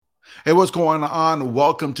Hey, what's going on?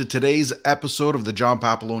 Welcome to today's episode of the John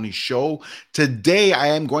Papaloni Show. Today, I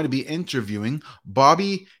am going to be interviewing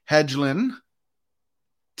Bobby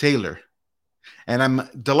Hedglin-Taylor, and I'm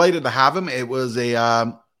delighted to have him. It was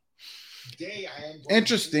a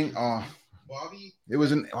interesting. It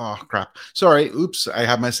was an crap. Sorry, oops. I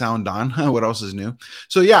have my sound on. What else is new?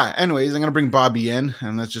 So yeah. Anyways, I'm gonna bring Bobby in,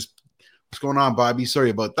 and let's just what's going on, Bobby. Sorry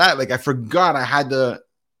about that. Like I forgot I had to.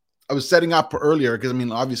 I was setting up earlier because I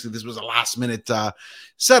mean, obviously, this was a last minute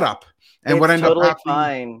setup, and what It's ended up totally happening.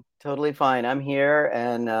 fine. Totally fine. I'm here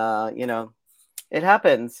and it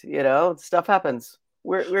happens, stuff happens.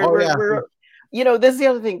 We're we're Oh we're yeah, we're this is the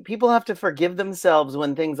other thing. People have to forgive themselves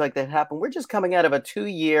when things like that happen. We're just coming out of a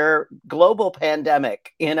 2-year global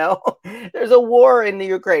pandemic. There's a war in the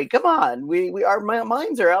Ukraine. Come on. We our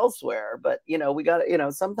minds are elsewhere, but we got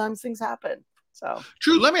to, sometimes things happen. So,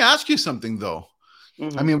 true. Let me ask you something though. I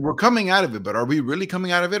mhm. mean, we're coming out of it, but are we really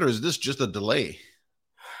coming out of it, or is this just a delay?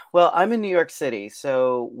 Well, I'm in New York City,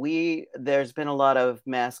 so there's been a lot of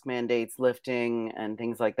mask mandates lifting and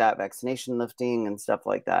things like that, vaccination lifting and stuff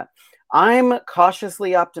like that. I'm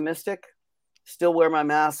cautiously optimistic. Still wear my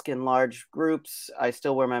mask in large groups. I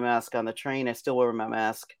still wear my mask on the train. I still wear my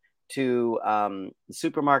mask to the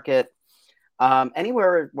supermarket.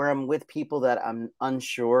 Anywhere where I'm with people that I'm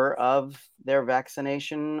unsure of their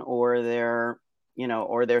vaccination or their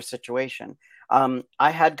situation.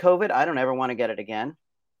 I had COVID. I don't ever want to get it again.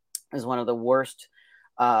 Is one of the worst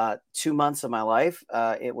 2 months of my life.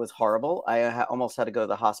 It was horrible. I almost had to go to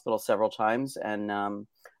the hospital several times, and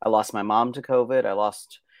I lost my mom to COVID. I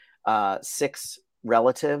lost 6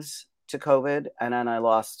 relatives to COVID, and then I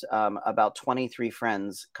lost about 23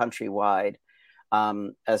 friends countrywide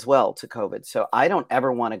as well to COVID. So I don't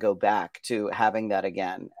ever want to go back to having that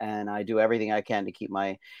again. And I do everything I can to keep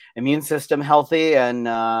my immune system healthy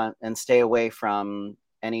and stay away from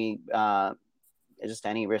any just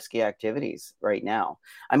any risky activities right now.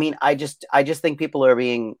 I mean, I just think people are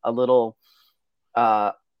being a little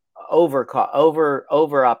uh, over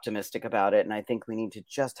optimistic about it, and I think we need to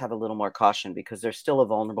just have a little more caution because there's still a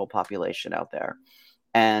vulnerable population out there.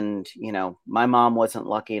 And my mom wasn't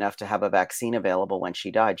lucky enough to have a vaccine available when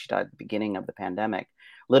she died. She died at the beginning of the pandemic,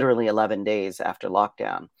 literally 11 days after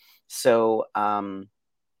lockdown. So, Wow.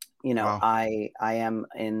 I am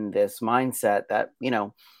in this mindset that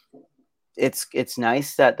it's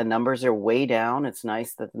nice that the numbers are way down. It's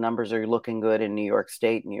nice that the numbers are looking good in New York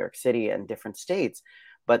State, New York City, and different states,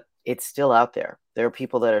 but it's still out there. There are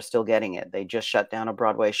people that are still getting it. They just shut down a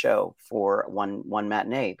Broadway show for one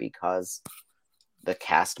matinee because they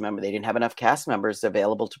didn't have enough cast members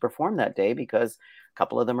available to perform that day because a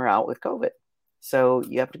couple of them are out with COVID. So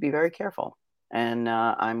you have to be very careful. And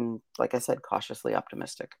I'm, like I said, cautiously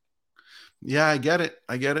optimistic. Yeah, I get it.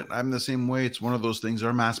 I get it. I'm the same way. It's one of those things.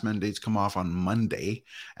 Our mask mandates come off on Monday,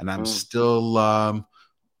 and I'm Mm. still.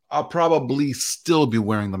 I'll probably still be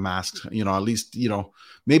wearing the mask. At least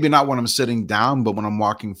maybe not when I'm sitting down, but when I'm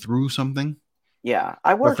walking through something. Yeah,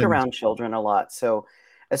 I work Nothing. around children a lot. So,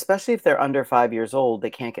 especially if they're under 5 years old, they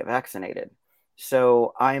can't get vaccinated.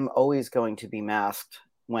 So, I'm always going to be masked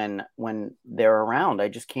when they're around. I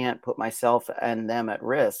just can't put myself and them at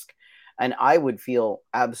risk. And I would feel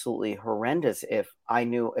absolutely horrendous if I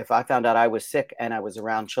found out I was sick and I was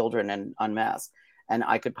around children and unmasked and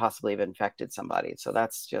I could possibly have infected somebody. So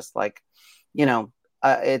that's just like, you know,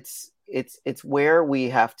 it's where we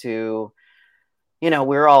have to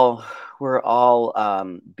we're all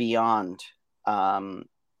beyond um,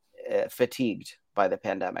 fatigued by the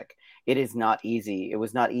pandemic. It is not easy. It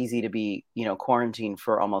was not easy to be quarantined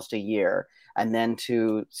for almost a year and then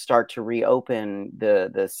to start to reopen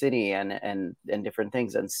the city and different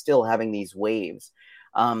things and still having these waves.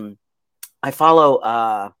 Um, I follow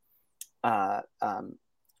uh, um,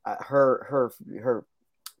 her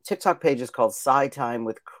TikTok page is called Sci Time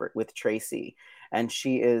with Tracy, and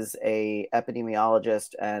she is a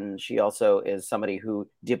epidemiologist, and she also is somebody who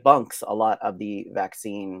debunks a lot of the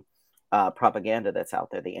vaccine propaganda that's out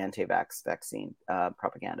there, the anti-vax vaccine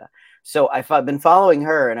propaganda. So I've been following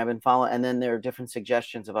her, and and then there are different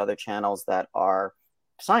suggestions of other channels that are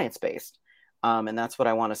science based, and that's what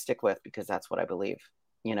I want to stick with because that's what I believe.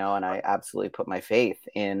 And I absolutely put my faith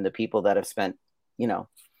in the people that have spent, you know,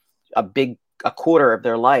 a quarter of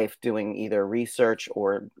their life doing either research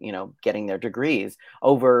or getting their degrees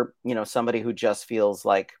over somebody who just feels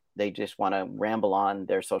like they just want to ramble on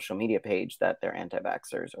their social media page that they're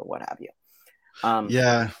anti-vaxxers or what have you. um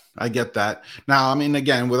Yeah, I get that. Now, I mean,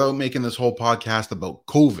 again, without making this whole podcast about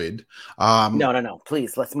COVID, no, no, no,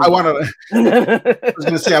 please, let's I move want on. to. I was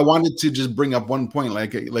going to say I wanted to just bring up one point,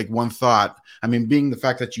 like one thought. I mean, being the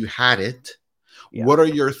fact that you had it, Yeah. What are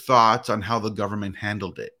your thoughts on how the government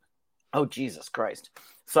handled it? Oh, Jesus Christ.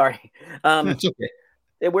 Sorry. It's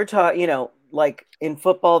okay. We're talking, like in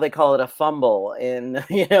football, they call it a fumble. And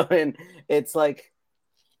it's like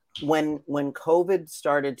when COVID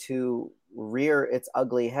started to rear its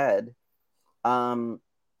ugly head,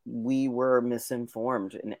 we were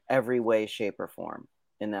misinformed in every way, shape, or form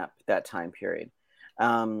in that time period.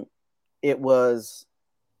 Um, it was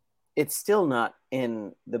it's still not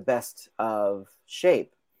in the best of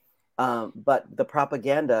shape, but the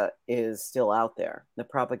propaganda is still out there. The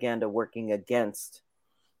propaganda working against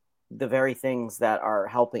the very things that are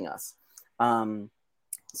helping us. Um,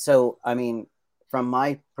 so, I mean, from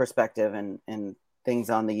my perspective and things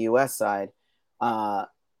on the U.S. side, uh,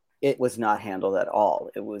 it was not handled at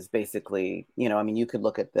all. It was basically, I mean, you could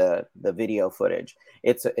look at the video footage.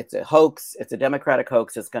 It's a hoax. It's a Democratic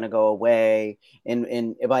hoax. It's going to go away.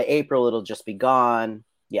 And by April, it'll just be gone.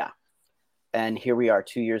 Yeah. And here we are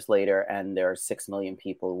 2 years later, and there are 6 million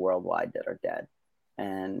people worldwide that are dead.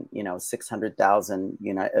 And, 600,000,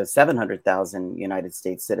 700,000 United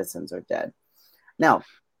States citizens are dead. Now,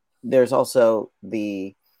 there's also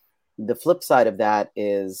the flip side of that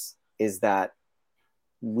is that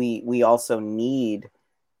we also need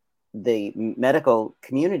the medical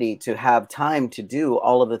community to have time to do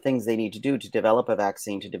all of the things they need to do to develop a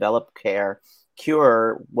vaccine, to develop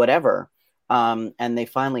cure, whatever. And they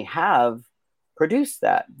finally have produced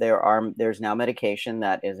that. There's now medication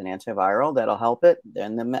that is an antiviral that'll help it,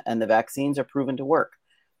 and the vaccines are proven to work.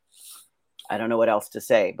 I don't know what else to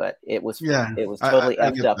say, but it was Yeah, totally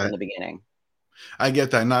I effed get up in that. the beginning. I get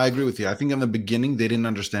that. No, I agree with you. I think in the beginning they didn't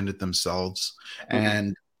understand it themselves, Mm-mm.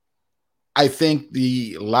 and I think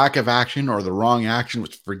the lack of action or the wrong action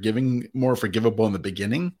was more forgivable in the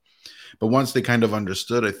beginning. But once they kind of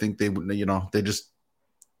understood, I think they just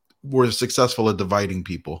were successful at dividing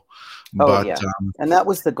people. Oh But yeah, and that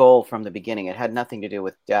was the goal from the beginning. It had nothing to do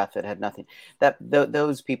with death. It had nothing.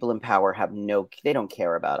 Those people in power have no. They don't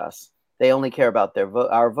care about us. They only care about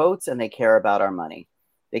our votes, and they care about our money.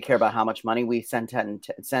 They care about how much money we send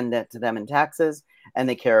it to them in taxes, and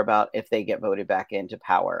they care about if they get voted back into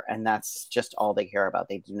power. And that's just all they care about.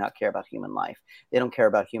 They do not care about human life. They don't care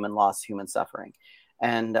about human loss, human suffering.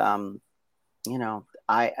 And and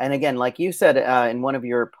again, like you said in one of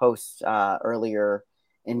your posts earlier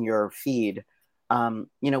in your feed,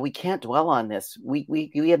 we can't dwell on this.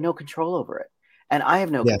 We have no control over it, and I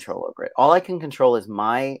have no yes, control over it. All I can control is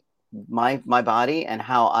my body and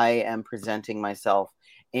how I am presenting myself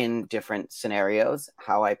in different scenarios.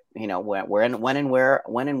 How I, when and where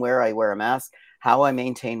I wear a mask, how I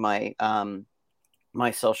maintain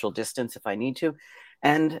my social distance if I need to,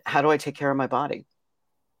 and how do I take care of my body.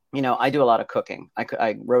 I do a lot of cooking.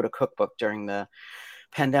 I wrote a cookbook during the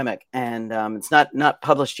pandemic, and it's not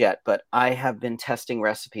published yet, but I have been testing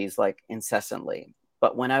recipes like incessantly.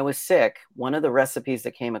 But when I was sick, one of the recipes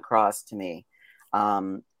that came across to me,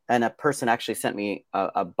 and a person actually sent me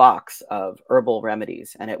a box of herbal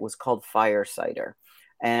remedies, and it was called fire cider.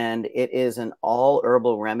 And it is an all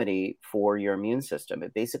herbal remedy for your immune system.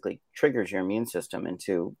 It basically triggers your immune system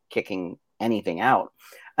into kicking anything out.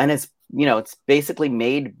 And it's basically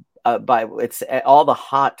made by it's all the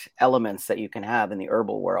hot elements that you can have in the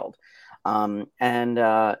herbal world.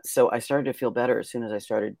 And so I started to feel better as soon as I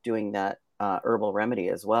started doing that herbal remedy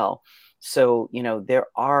as well. So,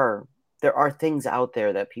 there are things out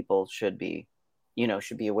there that people should be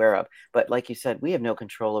aware of. But like you said, we have no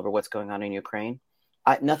control over what's going on in Ukraine.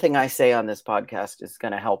 Nothing I say on this podcast is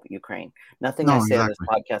going to help Ukraine. Nothing I no, say on this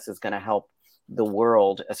exactly. podcast is going to help the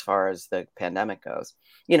world as far as the pandemic goes.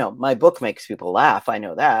 My book makes people laugh. I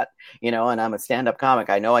know that, and I'm a stand-up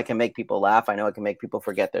comic. I know I can make people laugh. I know I can make people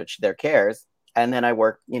forget their cares. And then I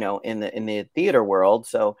work, in the theater world.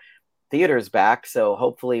 So theater's back. So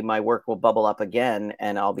hopefully my work will bubble up again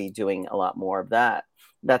and I'll be doing a lot more of that.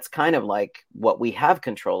 That's kind of like what we have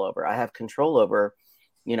control over. I have control over,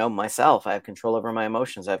 myself. I have control over my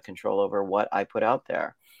emotions. I have control over what I put out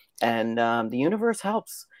there. And the universe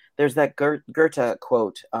helps. There's that Goethe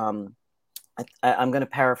quote. I'm going to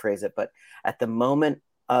paraphrase it, but at the moment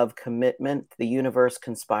of commitment, the universe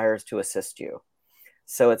conspires to assist you.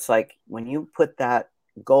 So it's like when you put that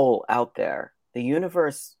goal out there, the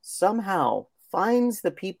universe somehow finds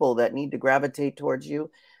the people that need to gravitate towards you.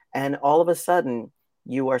 And all of a sudden,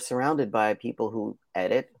 you are surrounded by people who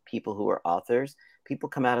edit, people who are authors, people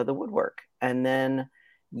come out of the woodwork. And then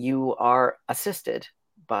you are assisted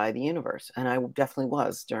by the universe. And I definitely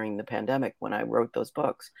was during the pandemic when I wrote those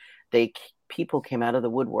books. People came out of the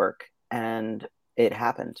woodwork and it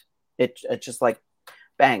happened. It just like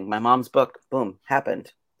bang, my mom's book, boom,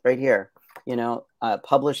 happened right here.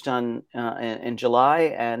 published in July,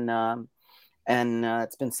 and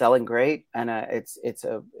it's been selling great, and it's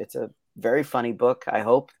a very funny book. I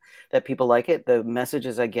hope that people like it. The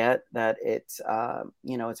messages I get, that it's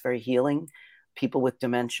very healing. People with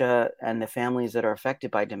dementia and the families that are affected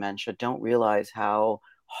by dementia don't realize how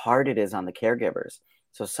hard it is on the caregivers.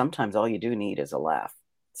 So sometimes all you do need is a laugh.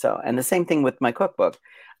 So, and the same thing with my cookbook.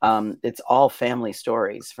 It's all family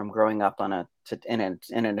stories from growing up in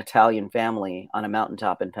an Italian family on a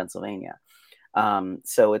mountaintop in Pennsylvania.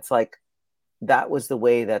 So it's like, that was the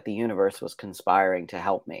way that the universe was conspiring to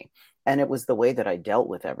help me. And it was the way that I dealt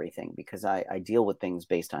with everything, because I deal with things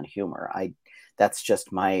based on humor. That's just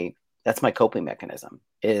that's my coping mechanism.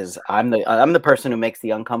 Is I'm the person who makes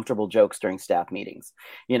the uncomfortable jokes during staff meetings,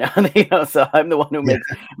 so I'm the one who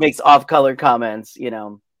makes off-color comments,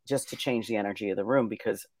 just to change the energy of the room,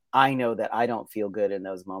 because I know that I don't feel good in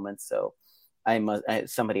those moments. So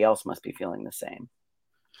somebody else must be feeling the same.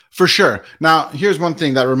 For sure. Now, here's one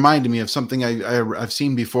thing that reminded me of something I've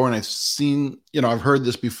seen before, and I've heard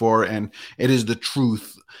this before, and it is the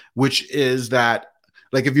truth, which is that,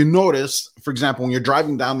 like, if you notice, for example, when you're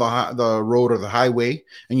driving down the road or the highway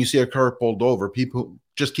and you see a car pulled over, people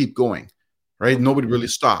just keep going, right? Mm-hmm. Nobody really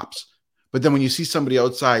stops. But then when you see somebody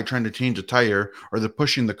outside trying to change a tire, or they're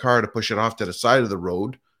pushing the car to push it off to the side of the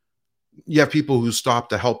road, you have people who stop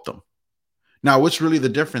to help them. Now, what's really the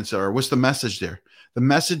difference there? What's the message there? The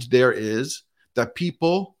message there is that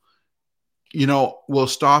people, will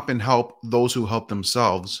stop and help those who help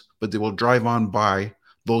themselves, but they will drive on by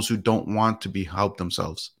those who don't want to be helped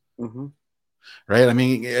themselves. Mm-hmm. Right? I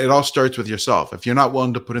mean, it all starts with yourself. If you're not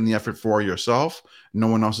willing to put in the effort for yourself, no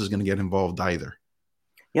one else is going to get involved either.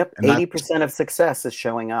 Yep. And 80% of success is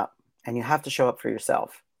showing up, and you have to show up for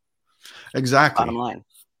yourself. Exactly. Bottom line.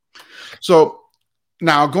 So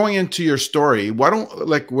now, going into your story, what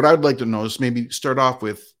I'd like to know is maybe start off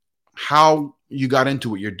with how you got into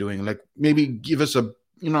what you're doing. Like, maybe give us a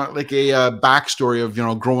backstory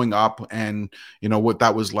of, growing up, and, what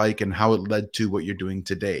that was like and how it led to what you're doing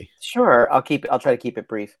today. Sure. I'll try to keep it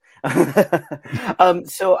brief.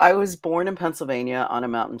 So I was born in Pennsylvania on a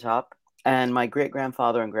mountaintop, and my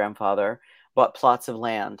great-grandfather and grandfather bought plots of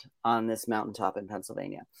land on this mountaintop in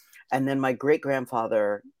Pennsylvania. And then my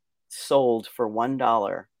great-grandfather sold for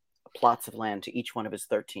 $1 plots of land to each one of his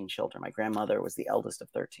 13 children. My grandmother was the eldest of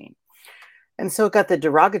 13. And so it got the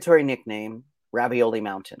derogatory nickname Ravioli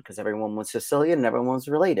Mountain, because everyone was Sicilian and everyone was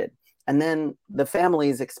related. And then the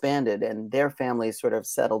families expanded, and their families sort of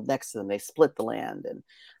settled next to them. They split the land, and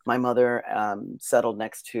my mother settled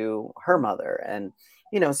next to her mother. And,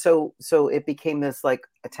 so it became this like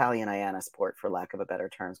Italian Ianasport, for lack of a better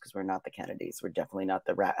terms, because we're not the Kennedys. We're definitely not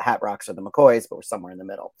the Hat Rocks or the McCoys, but we're somewhere in the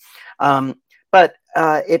middle. But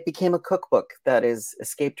it became a cookbook that is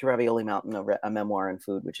Escape to Ravioli Mountain, a memoir and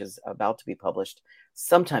food, which is about to be published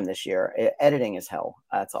sometime this year. Editing is hell.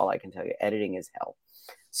 That's all I can tell you. Editing is hell.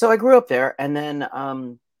 So I grew up there, and then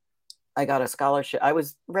I got a scholarship. I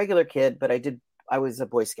was a regular kid, but I was a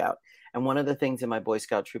Boy Scout. And one of the things in my Boy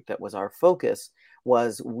Scout troop that was our focus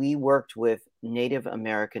was we worked with Native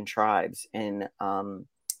American tribes in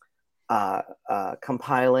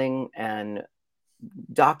compiling and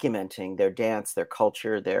documenting their dance, their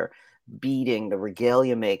culture, their beading, the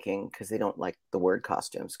regalia making, because they don't like the word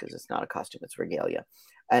costumes, because it's not a costume, it's regalia.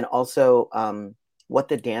 And also what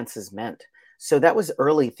the dances meant. So that was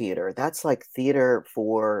early theater. That's like theater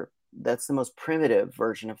that's the most primitive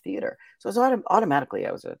version of theater. So it was automatically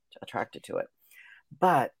I was attracted to it.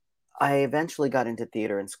 But I eventually got into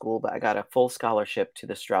theater in school, but I got a full scholarship to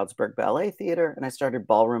the Stroudsburg Ballet Theater, and I started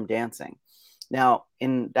ballroom dancing. Now,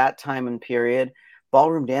 in that time and period,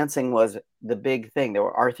 ballroom dancing was the big thing. There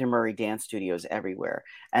were Arthur Murray dance studios everywhere.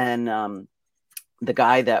 And the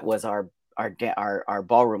guy that was our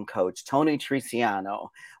ballroom coach, Tony Triciano,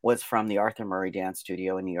 was from the Arthur Murray Dance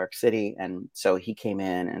Studio in New York City. And so he came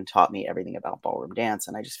in and taught me everything about ballroom dance.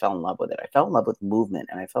 And I just fell in love with it. I fell in love with movement,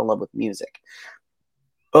 and I fell in love with music.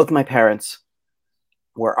 Both my parents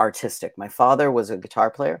were artistic. My father was a guitar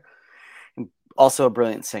player, also a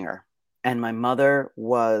brilliant singer. And my mother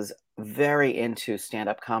was very into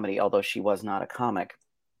stand-up comedy, although she was not a comic.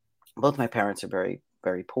 Both my parents are very,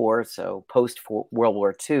 very poor. So post-World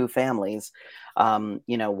War II families, what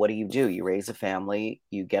do? You raise a family,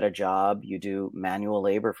 you get a job, you do manual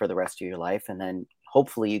labor for the rest of your life, and then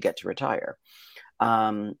hopefully you get to retire.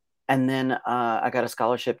 And then I got a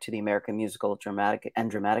scholarship to the American Musical Dramatic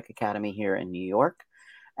Academy here in New York.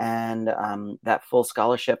 And that full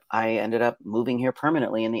scholarship, I ended up moving here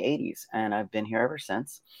permanently in the 80s. And I've been here ever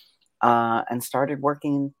since, and started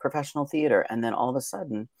working in professional theater. And then all of a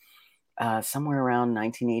sudden, somewhere around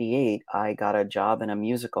 1988, I got a job in a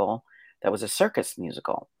musical that was a circus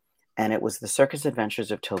musical. And it was The Circus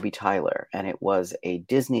Adventures of Toby Tyler. And it was a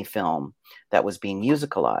Disney film that was being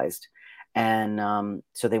musicalized. And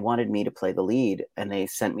so they wanted me to play the lead. And they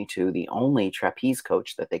sent me to the only trapeze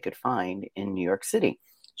coach that they could find in New York City.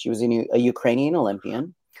 She was a Ukrainian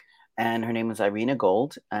Olympian. And her name was Irina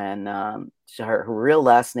Gold. And her real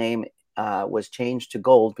last name was changed to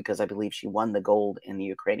Gold because I believe she won the gold in the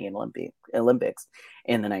Ukrainian Olympics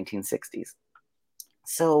in the 1960s.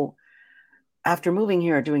 So after moving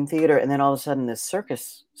here, doing theater, and then all of a sudden this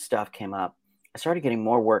circus stuff came up, I started getting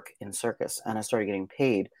more work in circus, and I started getting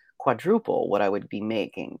paid quadruple what I would be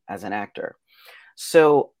making as an actor.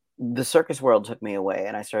 So the circus world took me away,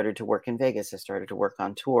 and I started to work in Vegas. I started to work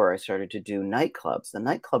on tour. I started to do nightclubs. The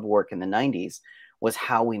nightclub work in the 90s was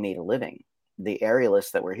how we made a living. The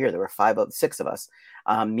aerialists that were here, there were six of us,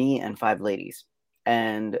 me and five ladies.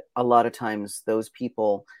 And a lot of times those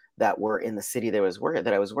people that were in the city that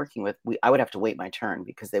I was working with, I would have to wait my turn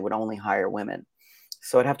because they would only hire women.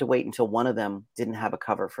 So I'd have to wait until one of them didn't have a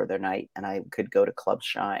cover for their night, and I could go to Club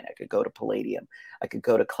Shine, I could go to Palladium, I could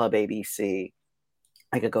go to Club ABC,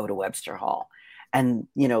 I could go to Webster Hall. And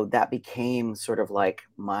that became sort of like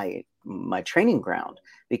my training ground,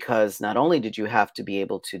 because not only did you have to be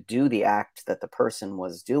able to do the act that the person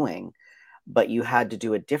was doing, but you had to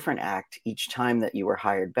do a different act each time that you were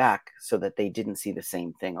hired back so that they didn't see the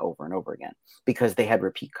same thing over and over again, because they had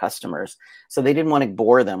repeat customers. So they didn't want to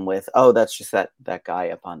bore them with, oh, that's just that guy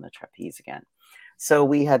up on the trapeze again. So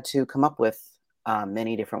we had to come up with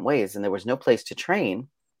many different ways, and there was no place to train.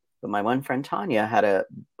 But my one friend Tanya had a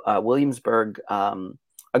Williamsburg,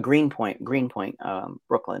 a Greenpoint,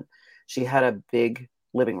 Brooklyn. She had a big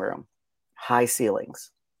living room, high ceilings,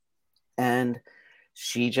 and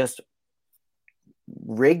she just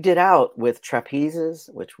rigged it out with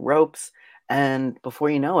trapezes, with ropes, and before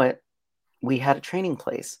you know it, we had a training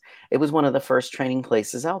place. It was one of the first training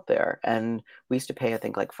places out there, and we used to pay, I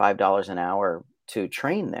think, like $5 an hour to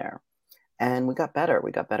train there. And we got better.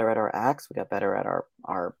 We got better at our acts. We got better at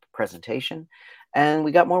our presentation, and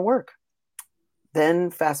we got more work. Then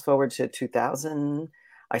fast forward to 2000,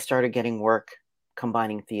 I started getting work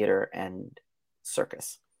combining theater and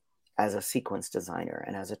circus as a sequence designer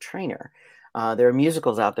and as a trainer. There are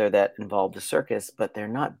musicals out there that involve the circus, but they're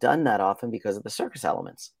not done that often because of the circus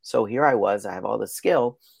elements. So here I was, I have all this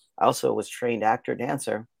skill. I also was trained actor,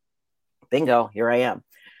 dancer. Bingo, here I am.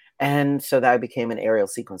 And so that I became an aerial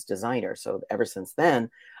sequence designer. So ever since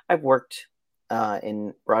then, I've worked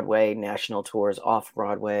in Broadway, national tours, off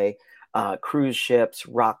Broadway, cruise ships,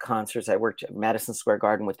 rock concerts. I worked at Madison Square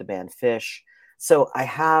Garden with the band Fish. So I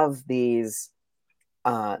have these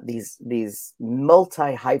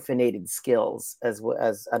multi hyphenated skills,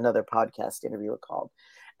 as another podcast interviewer called,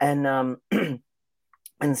 and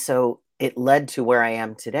and so it led to where I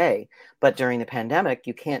am today. But during the pandemic,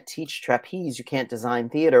 you can't teach trapeze, you can't design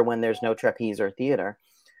theater when there's no trapeze or theater.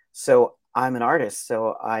 So I'm an artist.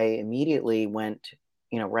 So I immediately went,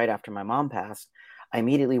 right after my mom passed, I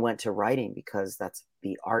immediately went to writing, because that's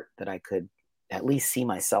the art that I could at least see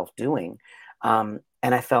myself doing. And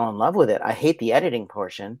I fell in love with it. I hate the editing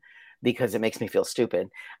portion because it makes me feel stupid.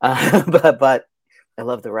 But I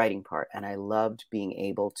love the writing part, and I loved being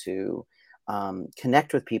able to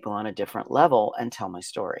connect with people on a different level and tell my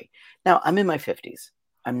story. Now I'm in my 50s.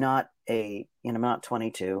 I'm not I'm not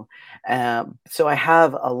 22. So I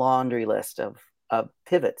have a laundry list of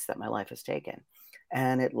pivots that my life has taken.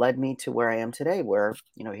 And it led me to where I am today, where,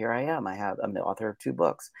 here I am. I'm the author of 2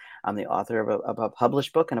 books. I'm the author of a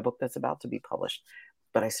published book and a book that's about to be published.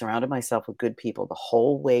 But I surrounded myself with good people the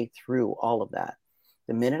whole way through all of that.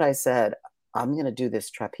 The minute I said, I'm going to do this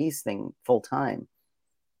trapeze thing full time,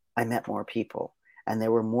 I met more people. And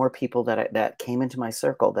there were more people that came into my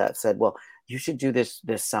circle that said, well, you should do this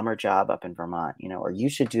summer job up in Vermont, or you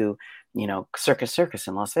should do, circus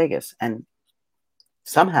in Las Vegas. And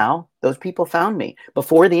somehow those people found me.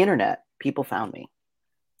 Before the internet, people found me.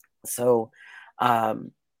 So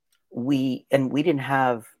we didn't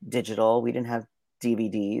have digital, we didn't have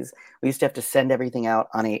DVDs. We used to have to send everything out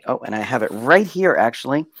on and I have it right here,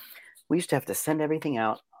 actually. We used to have to send everything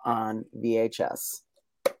out on VHS.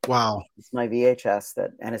 Wow. It's my VHS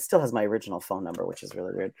and it still has my original phone number, which is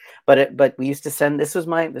really weird. But we used to send, this was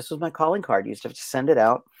my calling card. You used to have to send it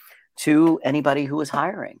out to anybody who was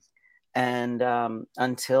hiring. And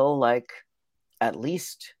until like at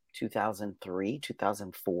least 2003,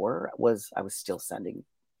 2004 I was still sending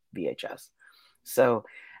VHS. So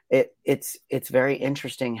it's very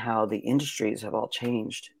interesting how the industries have all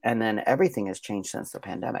changed, and then everything has changed since the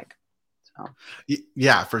pandemic.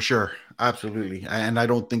 Yeah, for sure. Absolutely. And I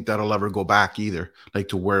don't think that'll ever go back either, like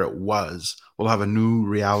to where it was. We'll have a new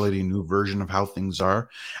reality, new version of how things are.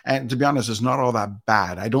 And to be honest, it's not all that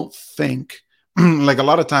bad. I don't think, like a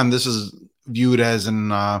lot of time, this is viewed as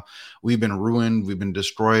in we've been ruined, we've been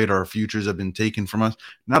destroyed, our futures have been taken from us.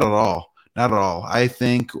 Not at all. Not at all. I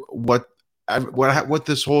think what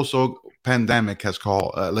this whole pandemic has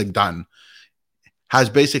called like done has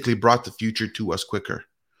basically brought the future to us quicker.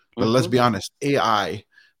 But let's be honest, AI,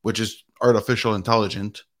 which is artificial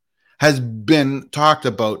intelligence, has been talked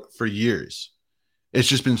about for years. It's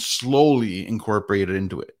just been slowly incorporated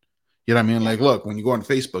into it. You know what I mean? Yeah. Like, look, when you go on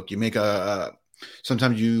Facebook, you make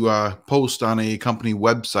sometimes you post on a company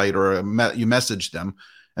website or you message them,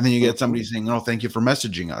 and then you get somebody saying, "Oh, thank you for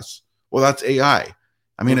messaging us." Well, that's AI.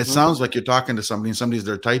 I mean, it sounds like you're talking to somebody and somebody's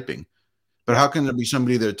there typing. But how can there be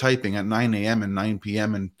somebody there typing at 9 a.m. and 9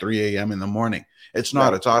 p.m. and 3 a.m. in the morning? It's not.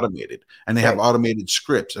 Right. It's automated. And they have Right. automated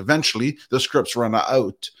scripts. Eventually, the scripts run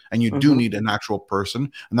out and you do need an actual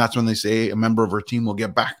person. And that's when they say a member of our team will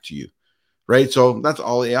get back to you. Right. So that's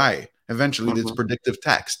all AI. Eventually, it's predictive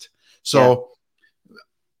text. Yeah. So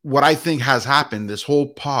what I think has happened, this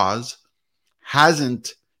whole pause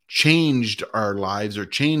hasn't changed our lives or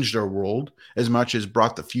changed our world as much as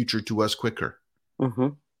brought the future to us quicker.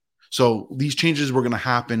 So these changes were going to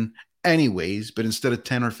happen anyways, but instead of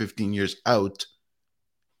 10 or 15 years out,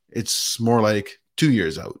 it's more like 2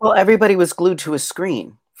 years out. Well, everybody was glued to a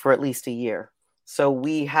screen for at least a year. So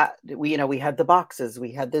we had the boxes,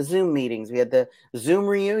 we had the Zoom meetings, we had the Zoom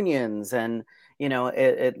reunions, and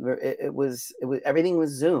it was everything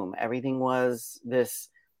was Zoom. Everything was this.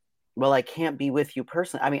 Well, I can't be with you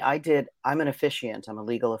personally. I mean, I'm an officiant. I'm a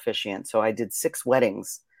legal officiant. So I did 6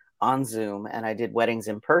 weddings on Zoom, and I did weddings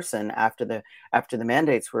in person after the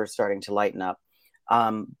mandates were starting to lighten up.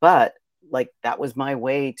 But like that was my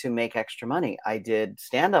way to make extra money. I did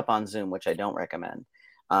stand up on Zoom, which I don't recommend,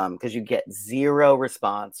 because you get 0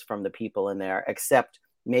 response from the people in there, except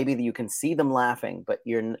maybe you can see them laughing, but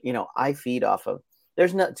I feed off of,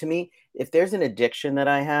 to me, if there's an addiction that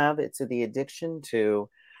I have, it's the addiction to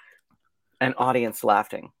an audience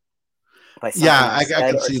laughing by something I said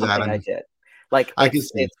can or see that. something I did. Like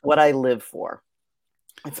it's what I live for.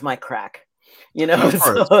 It's my crack, Of course,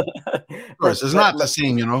 So, of course, it's not the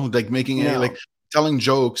same. Like making it no. like telling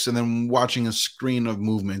jokes and then watching a screen of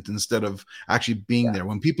movement instead of actually being there.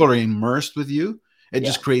 When people are immersed with you, it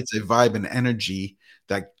just creates a vibe and energy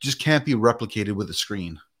that just can't be replicated with a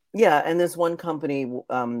screen. Yeah, and this one company,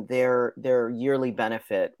 their yearly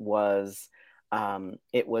benefit was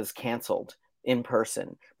it was canceled in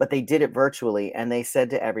person, but they did it virtually, and they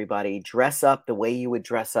said to everybody, dress up the way you would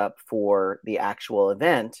dress up for the actual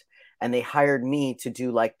event. And they hired me to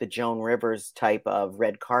do like the Joan Rivers type of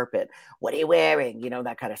red carpet. What are you wearing?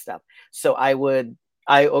 That kind of stuff. So I would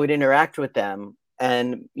interact with them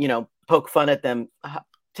and poke fun at them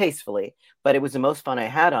tastefully, but it was the most fun I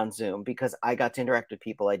had on Zoom because I got to interact with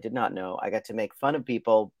people I did not know. I got to make fun of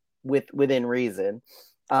people within reason.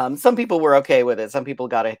 Some people were okay with it. Some people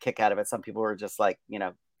got a kick out of it. Some people were just like,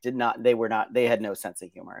 they had no sense of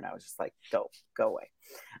humor. And I was just like, go away.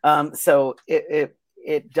 So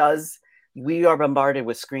it does, we are bombarded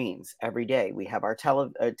with screens every day. We have our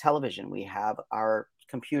television, we have our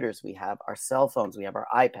computers, we have our cell phones, we have our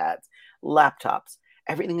iPads, laptops.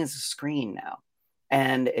 Everything is a screen now.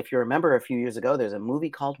 And if you remember a few years ago, there's a movie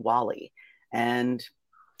called WALL-E, and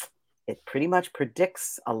it pretty much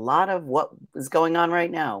predicts a lot of what is going on right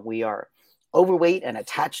now. We are overweight and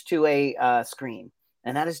attached to a screen.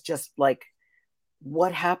 And that is just like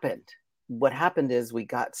what happened. What happened is we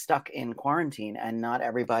got stuck in quarantine, and not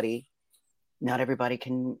everybody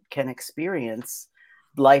can experience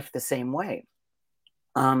life the same way.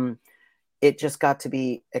 It just got to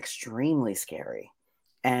be extremely scary.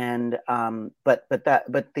 And but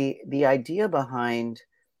the idea behind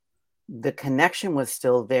the connection was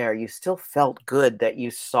still there. You still felt good that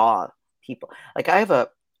you saw people. Like I have a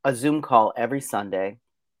Zoom call every Sunday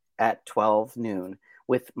at 12 noon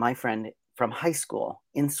with my friend from high school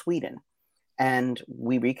in Sweden. And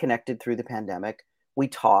we reconnected through the pandemic. We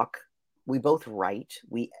talk, we both write,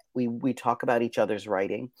 we talk about each other's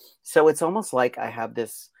writing. So it's almost like I have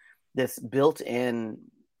this built-in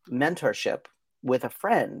mentorship with a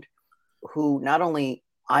friend who not only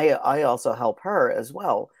I also help her as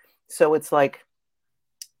well. So it's like,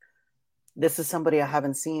 this is somebody I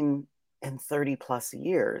haven't seen in 30 plus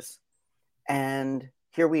years. And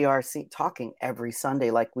here we are talking every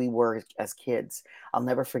Sunday like we were as kids. I'll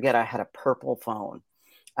never forget, I had a purple phone.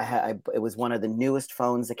 It was one of the newest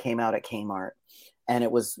phones that came out at Kmart. And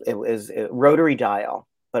it was rotary dial,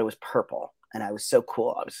 but it was purple. And I was so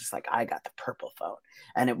cool. I was just like, I got the purple phone.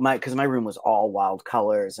 And because my room was all wild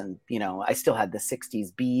colors, and I still had the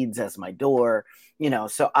 60s beads as my door,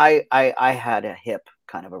 so I had a hip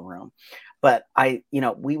kind of a room. But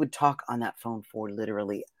we would talk on that phone for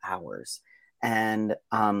literally hours. And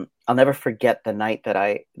I'll never forget the night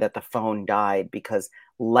that the phone died, because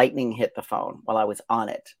lightning hit the phone while I was on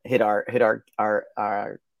it, hit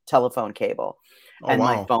our telephone cable, Oh, and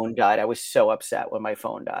my wow. phone died. I was so upset when my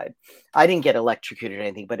phone died. I didn't get electrocuted or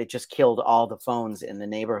anything, but it just killed all the phones in the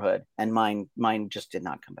neighborhood, and mine just did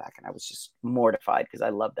not come back, and I was just mortified because I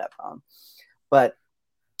loved that phone. But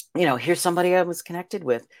here's somebody I was connected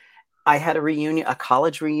with. I had a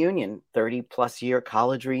college reunion, 30 plus year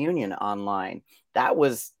college reunion online. That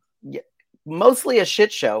was mostly a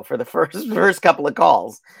shit show for the first couple of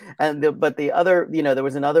calls. But the other, there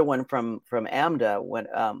was another one from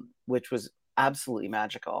AMDA, which was absolutely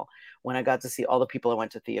magical, when I got to see all the people I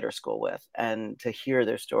went to theater school with, and to hear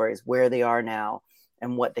their stories, where they are now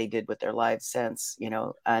and what they did with their lives since,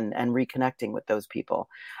 and reconnecting with those people.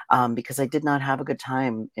 Because I did not have a good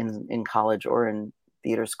time in college or in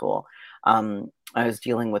theater school. I was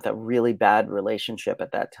dealing with a really bad relationship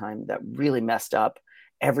at that time that really messed up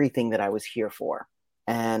everything that I was here for.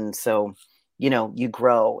 And so, you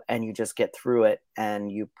grow and you just get through it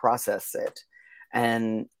and you process it.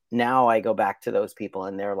 And now I go back to those people,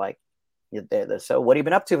 and they're like, so what have you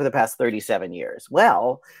been up to for the past 37 years?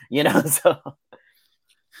 Well, so.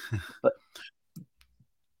 But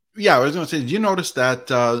Yeah, I was going to say, did you notice that,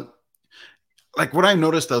 like what I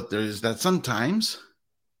noticed out there is that sometimes,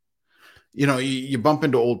 you bump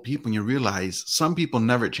into old people and you realize some people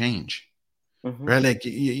never change, mm-hmm. right? Like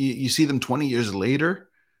you see them 20 years later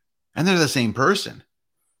and they're the same person.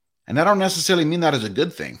 And I don't necessarily mean that as a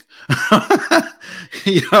good thing.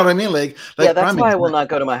 You know what I mean? Yeah, Like that's prime why I will example. not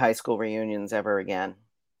go to my high school reunions ever again.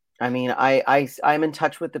 I mean, I'm in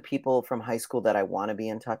touch with the people from high school that I want to be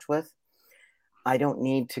in touch with. I don't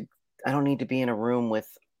need to I don't need to be in a room with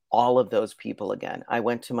all of those people again. I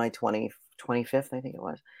went to my 25th, I think it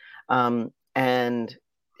was. And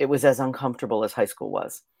it was as uncomfortable as high school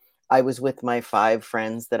was. I was with my 5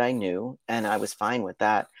 friends that I knew, and I was fine with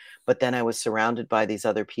that. But then I was surrounded by these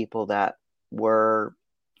other people that were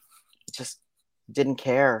just didn't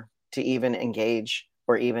care to even engage,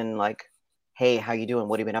 or even like, hey, how you doing?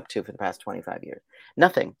 What have you been up to for the past 25 years?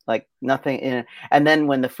 Nothing, like nothing. And then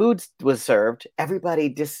when the food was served, everybody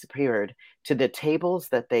disappeared to the tables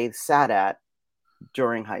that they sat at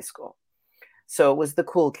during high school. So it was the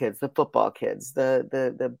cool kids, the football kids,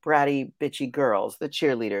 the bratty bitchy girls, the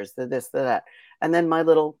cheerleaders, the this, the that, and then my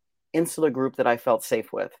little insular group that I felt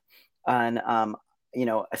safe with. And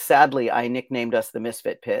sadly, I nicknamed us the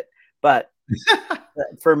Misfit Pit, but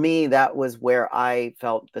for me, that was where I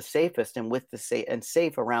felt the safest, and with the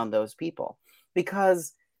safe around those people.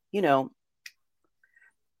 Because, you know,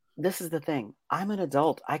 this is the thing. I'm an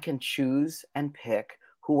adult. I can choose and pick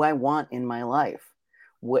who I want in my life.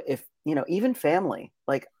 If, even family,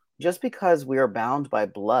 like, just because we are bound by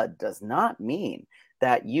blood does not mean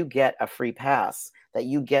that you get a free pass, that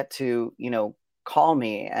you get to, call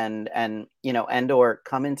me and or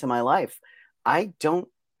come into my life. I don't,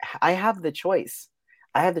 I have the choice.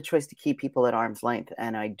 I have the choice to keep people at arm's length.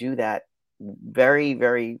 And I do that very,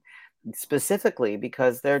 very specifically,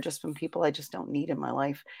 because there are just some people I just don't need in my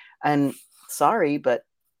life. And sorry, but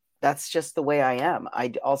that's just the way I am.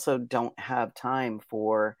 I also don't have time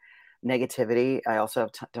for negativity. I also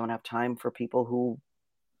don't have time for people who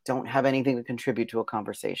don't have anything to contribute to a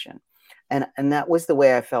conversation. And that was the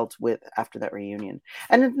way I felt with after that reunion.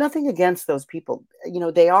 And nothing against those people.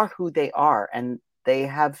 They are who they are, and they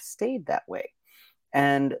have stayed that way.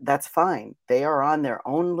 And that's fine. They are on their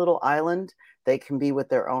own little island. They can be with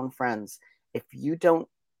their own friends. If you don't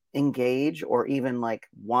engage, or even like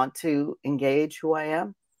want to engage who I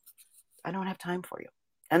am, I don't have time for you.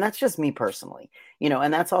 And that's just me personally,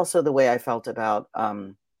 and that's also the way I felt about,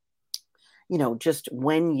 just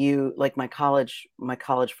when you, like, my college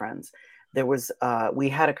friends, there was, we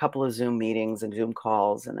had a couple of Zoom meetings and Zoom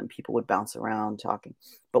calls, and then people would bounce around talking,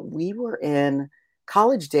 but we were in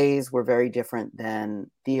college days were very different than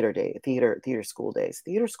theater school days.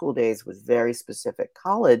 Theater school days was very specific.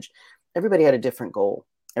 College, everybody had a different goal.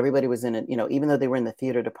 Everybody was in it, even though they were in the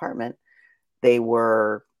theater department, they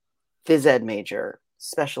were phys ed major,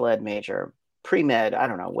 special ed major, pre-med, I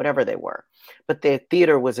don't know, whatever they were. But the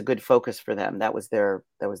theater was a good focus for them. That was their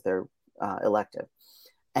elective.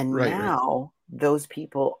 And Right, right. now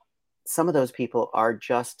some of those people are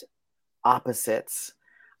just opposites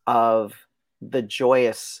of the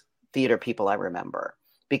joyous theater people I remember.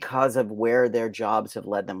 because of where their jobs have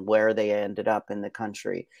led them, where they ended up in the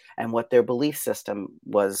country, and what their belief system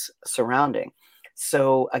was surrounding.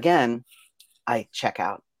 So again, I check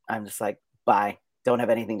out. I'm just like, bye. Don't have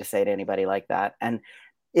anything to say to anybody like that. And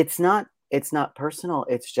it's not personal.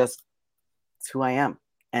 It's who I am.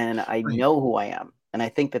 And I Right. know who I am. And I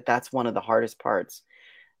think that that's one of the hardest parts.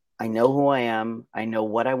 I know who I am. I know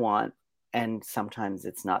what I want. And sometimes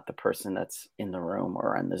it's not the person that's in the room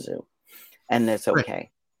or in the zoo. And it's Right.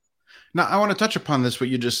 okay. Now, I want to touch upon this, what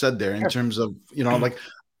you just said there, in Sure. terms of, like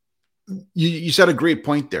you said a great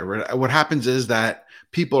point there. What happens is that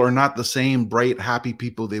people are not the same bright, happy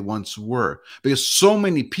people they once were, because so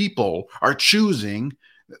many people are choosing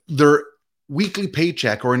their weekly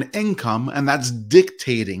paycheck or an income, and that's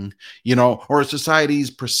dictating, or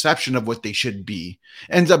society's perception of what they should be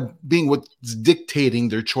ends up being what's dictating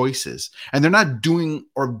their choices. And they're not doing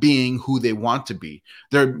or being who they want to be.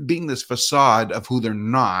 They're being this facade of who they're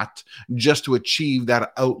not, just to achieve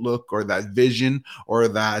that outlook or that vision or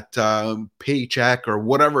that paycheck or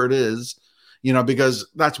whatever it is, because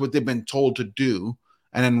that's what they've been told to do.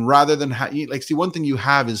 And then rather than see, one thing you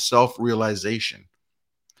have is self-realization.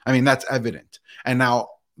 I mean, that's evident. And now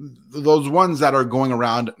those ones that are going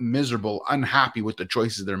around miserable, unhappy with the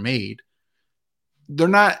choices they're made, they're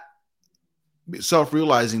not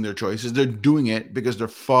self-realizing their choices. They're doing it because they're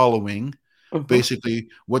following Mm-hmm. basically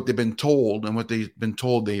what they've been told and what they've been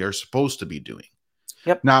told they are supposed to be doing.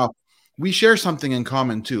 Yep. Now, we share something in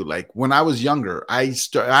common too. Like when I was younger, I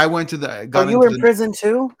went to the Oh, got you were into in the prison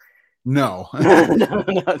too? no. No, no,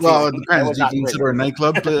 Well, it teasing. I depends. was Do you not in consider prison. a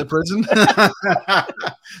nightclub prison?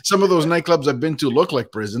 Some of those nightclubs I've been to look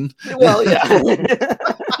like prison. Well, yeah.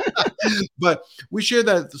 But we shared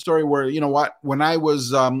that story where, when I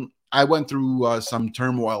went through some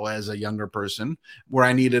turmoil as a younger person, where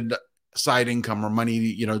I needed side income or money,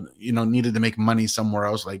 needed to make money somewhere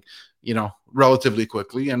else, like, relatively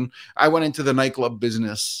quickly. And I went into the nightclub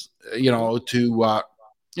business, to,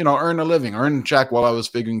 earn a living, earn a check while I was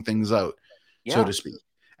figuring things out, so Yeah. to speak.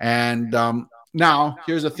 And now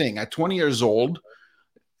here's the thing: at 20 years old,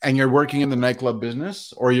 and you're working in the nightclub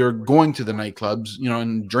business, or you're going to the nightclubs,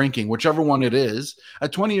 and drinking, whichever one it is,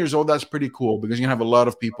 at 20 years old, that's pretty cool, because you have a lot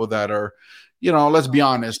of people that are, let's be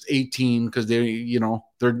honest, 18, because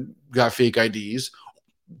they're got fake IDs,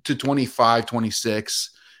 to 25,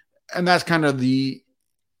 26. And that's kind of the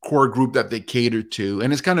core group that they cater to.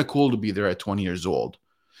 And it's kind of cool to be there at 20 years old.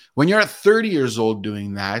 When you're at 30 years old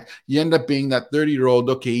doing that, you end up being that 30-year-old,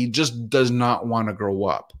 okay, he just does not want to grow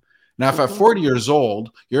up. Now, if at Mm-hmm. 40 years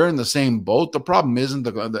old, you're in the same boat, the problem isn't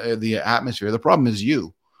the atmosphere. The problem is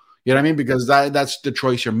you. You know what I mean? Because that's the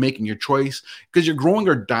choice you're making. Your choice, because you're growing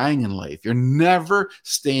or dying in life. You're never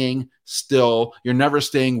staying still. You're never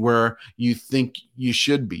staying where you think you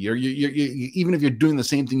should be. Even if you're doing the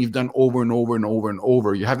same thing you've done over and over and over and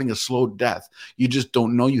over, you're having a slow death. You just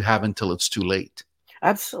don't know you have until it's too late.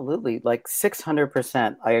 Absolutely, like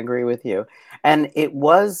 600%. I agree with you. And it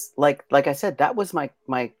was like I said, that was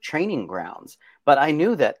my training grounds. But I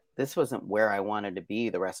knew that this wasn't where I wanted to be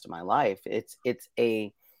the rest of my life. It's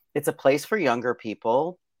a place for younger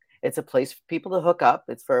people. It's a place for people to hook up.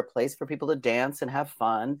 It's for a place for people to dance and have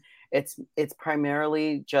fun. It's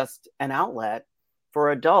primarily just an outlet for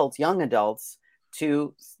adults, young adults,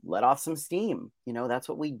 to let off some steam. That's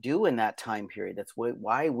what we do in that time period. That's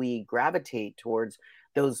why we gravitate towards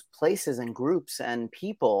those places and groups and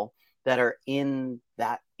people that are in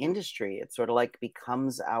that industry. It sort of like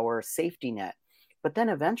becomes our safety net. But then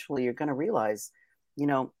eventually you're going to realize,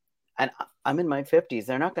 and I'm in my 50s,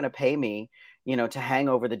 they're not going to pay me, to hang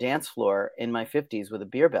over the dance floor in my 50s with a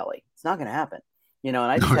beer belly. It's not going to happen. And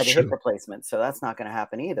I just No, had it's a hip true. replacement, so that's not going to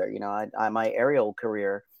happen either. My aerial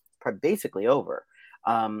career is basically over.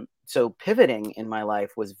 So pivoting in my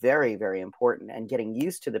life was very, very important, and getting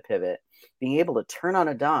used to the pivot, being able to turn on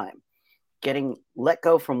a dime, getting let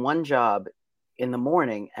go from one job in the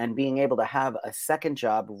morning and being able to have a second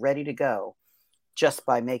job ready to go just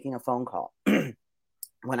by making a phone call.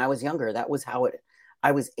 When I was younger, that was how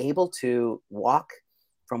I was able to walk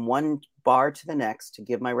from one bar to the next to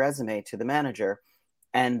give my resume to the manager,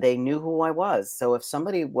 and they knew who I was. So if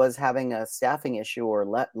somebody was having a staffing issue, or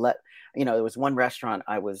there was one restaurant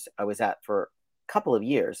I was at for a couple of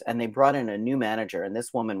years, and they brought in a new manager, and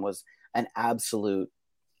this woman was an absolute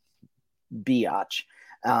biatch.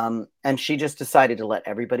 And she just decided to let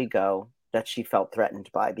everybody go that she felt threatened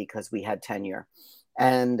by, because we had tenure.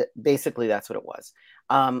 And basically that's what it was.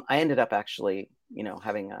 I ended up actually,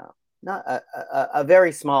 having not a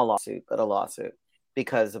very small lawsuit, but a lawsuit,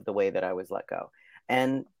 because of the way that I was let go.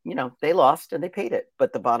 And, they lost and they paid it.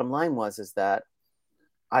 But the bottom line is that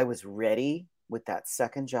I was ready with that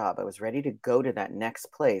second job. I was ready to go to that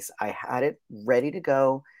next place. I had it ready to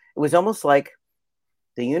go. It was almost like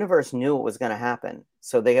the universe knew what was going to happen.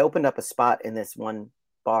 So they opened up a spot in this one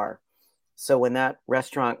bar. So when that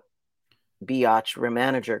restaurant biatch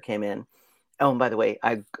manager came in, oh, and by the way,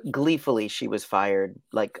 I gleefully, she was fired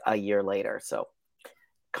like a year later. So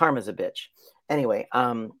karma's a bitch. Anyway,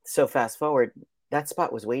 so fast forward, that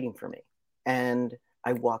spot was waiting for me. And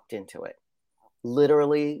I walked into it,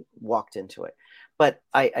 literally walked into it. But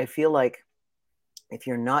I feel like if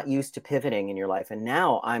you're not used to pivoting in your life, and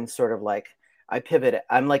now I'm sort of like, I pivot.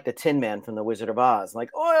 I'm like the Tin Man from The Wizard of Oz,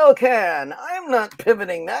 like oil can. I'm not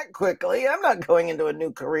pivoting that quickly. I'm not going into a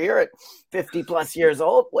new career at 50 plus years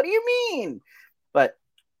old. What do you mean? But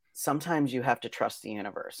sometimes you have to trust the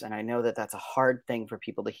universe. And I know that that's a hard thing for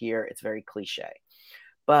people to hear. It's very cliche.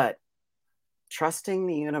 But trusting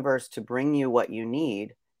the universe to bring you what you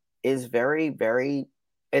need is very, very,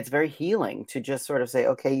 it's very healing to just sort of say,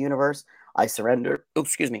 okay, universe, I surrender. Oh,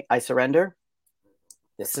 excuse me. I surrender.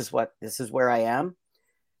 This is where I am.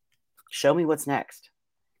 Show me what's next.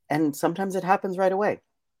 And sometimes it happens right away.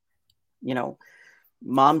 You know,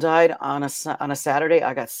 mom died on a Saturday.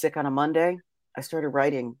 I got sick on a Monday. I started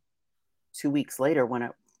writing 2 weeks later when I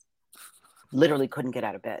literally couldn't get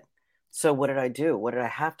out of bed. So what did I do? What did I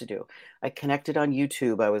have to do? I connected on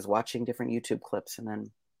YouTube. I was watching different YouTube clips, and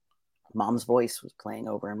then mom's voice was playing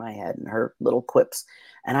over in my head and her little quips.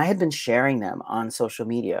 And I had been sharing them on social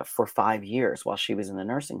media for 5 years while she was in the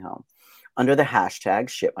nursing home under the hashtag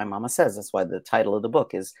shit my mama says. That's why the title of the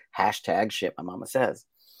book is hashtag shit my mama says.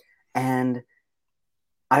 And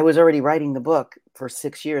I was already writing the book for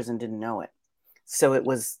 6 years and didn't know it. So it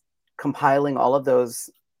was compiling all of those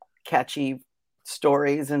catchy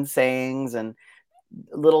stories and sayings and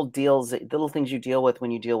little things you deal with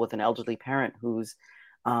when you deal with an elderly parent who's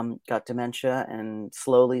got dementia and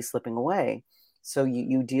slowly slipping away. So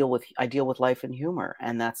I deal with life and humor,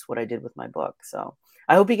 and that's what I did with my book. So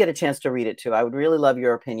I hope you get a chance to read it too. I would really love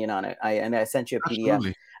your opinion on it. I sent you a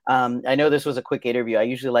PDF. Absolutely. I know this was a quick interview. I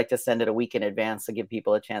usually like to send it a week in advance to give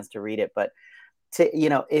people a chance to read it, but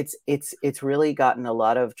it's really gotten a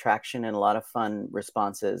lot of traction and a lot of fun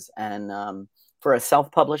responses. And for a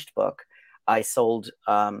self-published book, I sold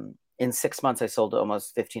in 6 months. I sold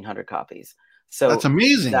almost 1,500 copies. So That's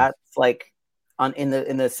amazing. that's like in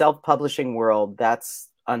the self-publishing world, that's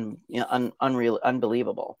unreal,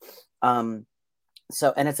 unbelievable.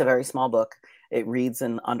 So, and it's a very small book. It reads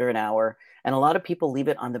in under an hour, and a lot of people leave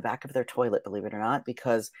it on the back of their toilet, believe it or not,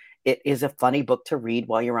 because it is a funny book to read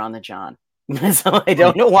while you're on the john. So I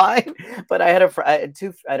don't know why, but I had a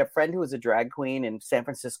friend who was a drag queen in San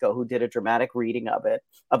Francisco who did a dramatic reading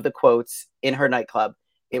of the quotes in her nightclub.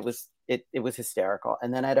 It was hysterical.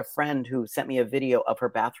 And then I had a friend who sent me a video of her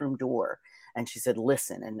bathroom door, and she said,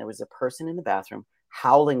 listen, and there was a person in the bathroom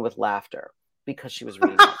howling with laughter because she was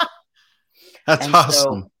reading it. That's And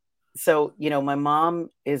awesome. so my mom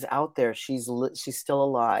is out there. She's still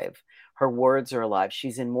alive. Her words are alive.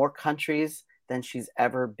 She's in more countries than she's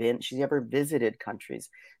ever been. She's ever visited countries.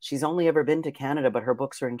 She's only ever been to Canada, but her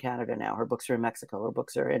books are in Canada now. Her books are in Mexico. Her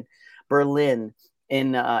books are in Berlin,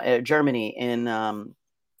 in Germany,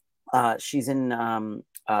 she's in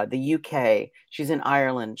the UK. She's in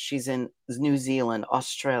Ireland. She's in New Zealand,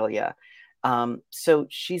 Australia. So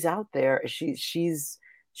she's out there.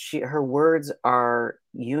 Her words are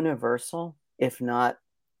universal, if not,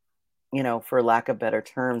 for lack of better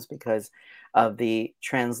terms, because of the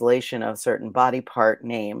translation of certain body part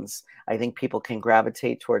names. I think people can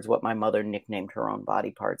gravitate towards what my mother nicknamed her own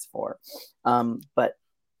body parts for. But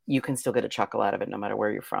you can still get a chuckle out of it no matter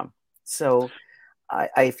where you're from. So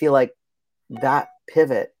I feel like that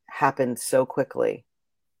pivot happened so quickly.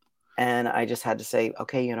 And I just had to say,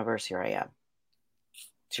 okay, universe, here I am.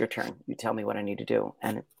 It's your turn. You tell me what I need to do.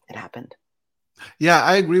 And it happened. Yeah,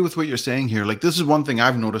 I agree with what you're saying here. Like, this is one thing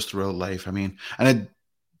I've noticed throughout life. I mean, and it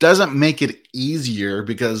doesn't make it easier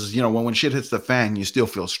because, when shit hits the fan, you still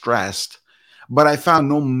feel stressed. But I found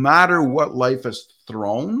no matter what life has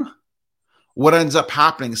thrown, what ends up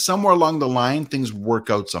happening somewhere along the line, things work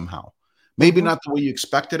out somehow. Maybe not the way you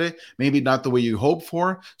expected it, maybe not the way you hoped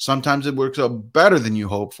for. Sometimes it works out better than you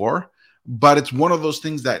hope for. But it's one of those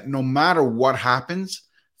things that no matter what happens,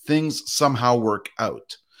 things somehow work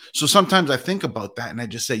out. So sometimes I think about that and I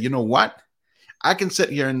just say, you know what? I can sit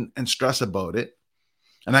here and stress about it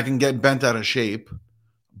and I can get bent out of shape,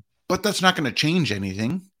 but that's not going to change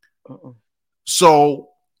anything. So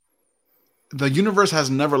the universe has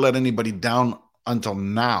never let anybody down until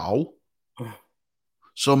now.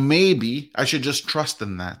 So maybe I should just trust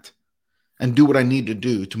in that and do what I need to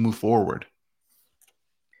do to move forward.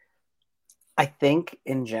 I think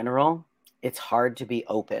in general, it's hard to be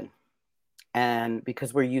open, and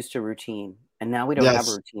because we're used to routine, and now we don't have a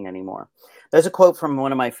Yes. routine anymore. There's a quote from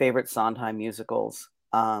one of my favorite Sondheim musicals,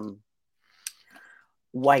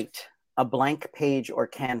 white, a blank page or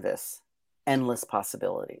canvas, endless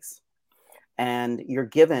possibilities. And you're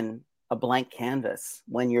given a blank canvas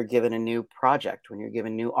when you're given a new project, when you're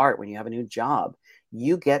given new art, when you have a new job.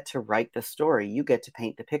 You get to write the story, you get to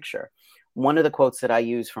paint the picture. One of the quotes that I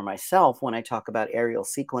use for myself when I talk about aerial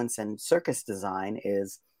sequence and circus design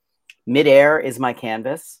is, midair is my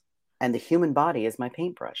canvas and the human body is my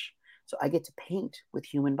paintbrush. So I get to paint with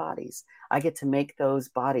human bodies. I get to make those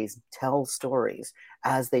bodies tell stories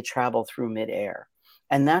as they travel through midair.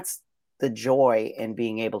 And that's the joy in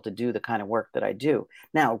being able to do the kind of work that I do.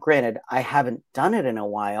 Now, granted, I haven't done it in a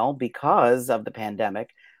while because of the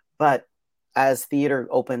pandemic, but as theater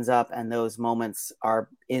opens up and those moments are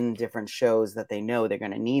in different shows that they know they're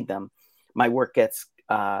going to need them, my work gets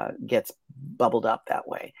bubbled up that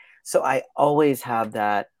way. So I always have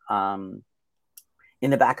that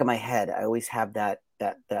in the back of my head. I always have that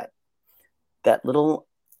little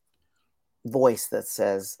voice that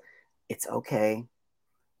says, it's okay.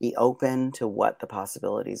 Be open to what the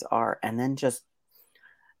possibilities are, and then just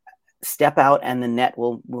step out, and the net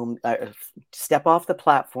will step off the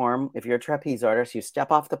platform. If you're a trapeze artist, you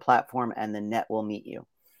step off the platform, and the net will meet you.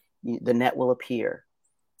 The net will appear.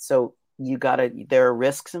 So there are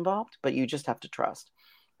risks involved, but you just have to trust.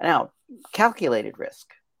 Now, calculated risk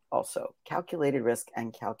also. Calculated risk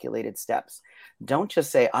and calculated steps. Don't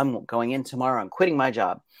just say, I'm going in tomorrow, I'm quitting my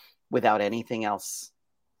job without anything else,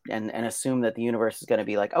 and assume that the universe is going to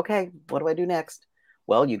be like, okay, what do I do next?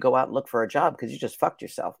 Well, you go out and look for a job because you just fucked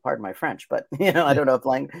yourself. Pardon my French, but I don't know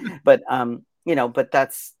if but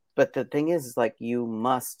but the thing is like, you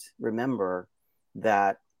must remember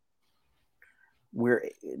that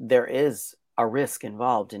there is a risk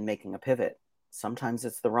involved in making a pivot. Sometimes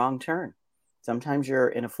it's the wrong turn. Sometimes you're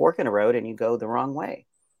in a fork in a road and you go the wrong way.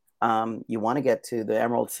 You want to get to the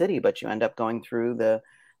Emerald City, but you end up going through the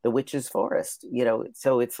witch's forest,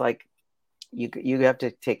 so it's like you have to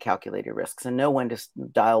take calculated risks and know when to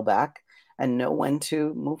dial back and know when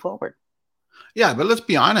to move forward. Yeah, but let's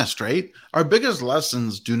be honest, right? Our biggest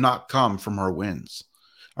lessons do not come from our wins.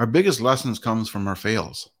 Our biggest lessons comes from our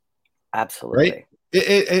fails. Right? Absolutely.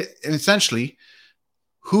 Essentially,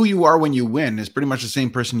 who you are when you win is pretty much the same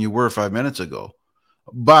person you were 5 minutes ago.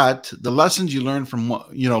 But the lessons you learn from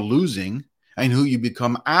losing and who you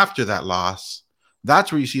become after that loss,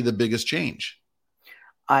 that's where you see the biggest change.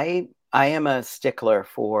 I am a stickler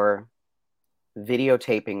for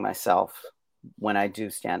videotaping myself when I do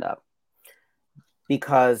stand up,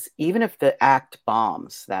 because even if the act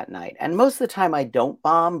bombs that night, and most of the time I don't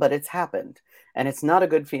bomb, but it's happened and it's not a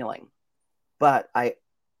good feeling. But I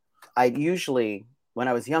usually, when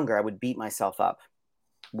I was younger, I would beat myself up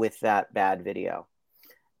with that bad video.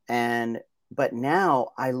 But now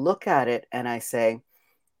I look at it and I say,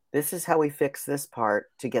 this is how we fix this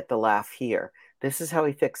part to get the laugh here. This is how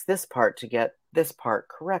we fix this part to get this part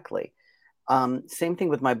correctly. Same thing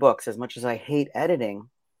with my books. As much as I hate editing,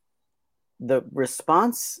 the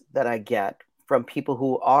response that I get from people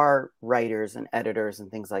who are writers and editors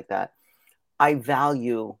and things like that, I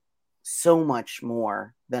value so much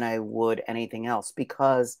more than I would anything else,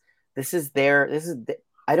 because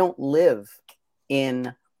I don't live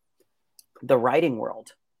in the writing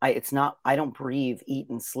world. I don't breathe, eat,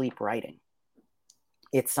 and sleep writing.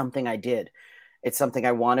 It's something I did. It's something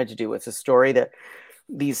I wanted to do. It's a story that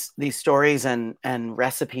these stories and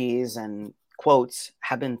recipes and quotes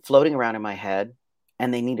have been floating around in my head,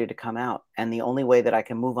 and they needed to come out. And the only way that I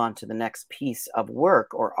can move on to the next piece of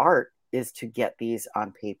work or art is to get these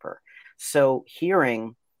on paper. So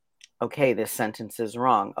hearing, okay, this sentence is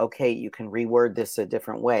wrong. Okay, you can reword this a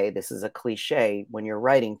different way. This is a cliche. When you're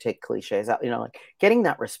writing, take cliches out. Like getting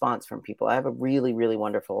that response from people. I have a really, really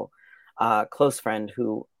wonderful close friend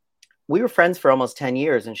who, we were friends for almost 10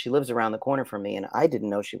 years, and she lives around the corner from me, and I didn't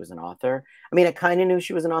know she was an author. I mean, I kind of knew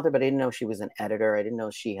she was an author, but I didn't know she was an editor. I didn't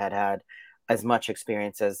know she had as much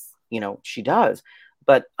experience as, she does.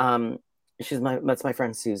 But that's my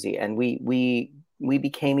friend Susie, and we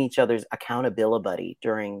became each other's accountability buddy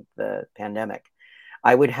during the pandemic.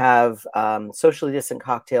 I would have socially distant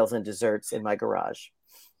cocktails and desserts in my garage,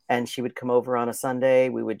 and she would come over on a Sunday.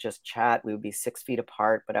 We would just chat. We would be 6 feet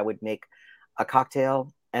apart, but I would make a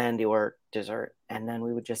cocktail and or dessert, and then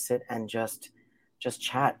we would just sit and just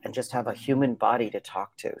chat and just have a human body to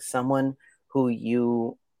talk to, someone who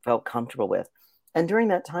you felt comfortable with. And during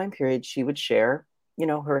that time period, she would share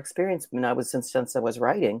her experience. Since I was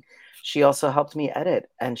writing, she also helped me edit,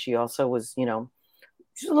 and she also was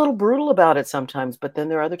she's a little brutal about it sometimes, but then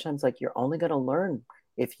there are other times like you're only going to learn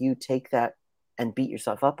if you take that and beat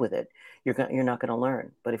yourself up with it. You're not going to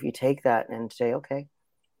learn. But if you take that and say, okay,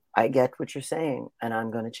 I get what you're saying and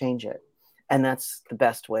I'm going to change it. And that's the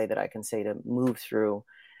best way that I can say to move through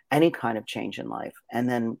any kind of change in life. And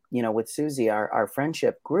then, with Susie, our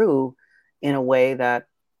friendship grew in a way that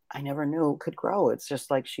I never knew could grow. It's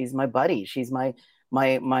just like she's my buddy. She's my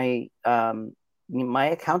accountability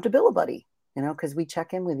buddy, because we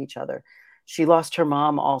check in with each other. She lost her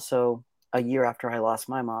mom also a year after I lost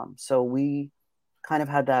my mom. So we kind of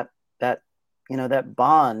had that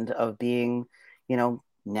bond of being,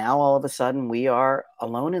 now all of a sudden we are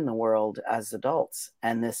alone in the world as adults.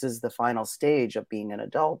 And this is the final stage of being an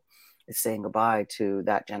adult, is saying goodbye to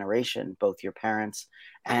that generation, both your parents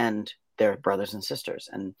and their brothers and sisters.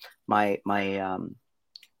 And my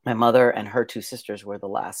mother and her two sisters were the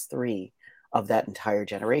last three of that entire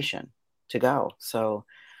generation to go. So,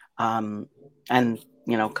 and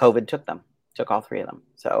COVID took all three of them.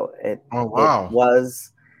 So Oh it wow.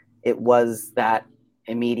 was that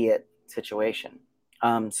immediate situation.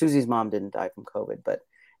 Susie's mom didn't die from COVID, but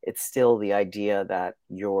it's still the idea that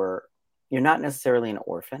you're not necessarily an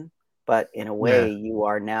orphan, but in a Yeah, way you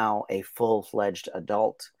are now a full-fledged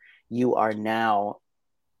adult. You're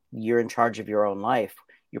in charge of your own life.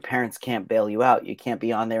 Your parents can't bail you out. You can't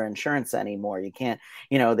be on their insurance anymore. You can't,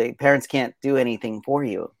 the parents can't do anything for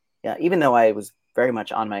you. Yeah, even though I was very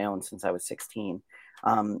much on my own since I was 16,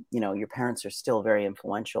 your parents are still very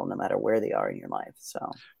influential no matter where they are in your life.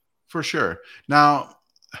 So, for sure. Now,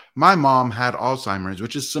 my mom had Alzheimer's,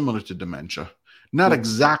 which is similar to dementia. Not mhm.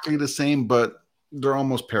 exactly the same, but they're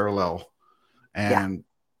almost parallel. Yeah, And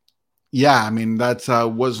yeah, I mean, that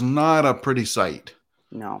was not a pretty sight.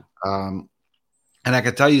 no, Um, and I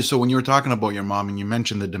could tell you, so when you were talking about your mom and you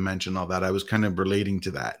mentioned the dementia and all that, I was kind of relating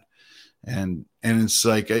to that. And it's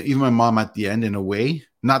like even my mom at the end, in a way,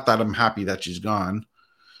 not that I'm happy that she's gone,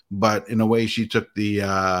 but in a way, she took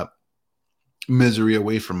the misery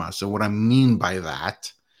away from us. And what I mean by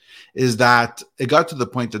that is that it got to the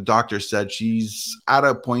point the doctor said she's at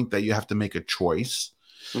a point that you have to make a choice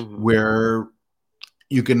hmm where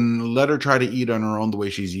you can let her try to eat on her own the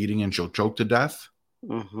way she's eating and she'll choke to death,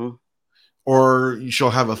 hmm or she'll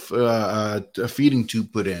have a feeding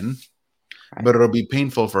tube put in, right, but it'll be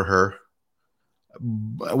painful for her,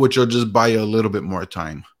 which will just buy you a little bit more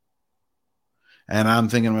time. And I'm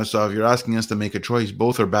thinking to myself, you're asking us to make a choice.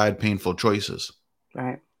 Both are bad, painful choices.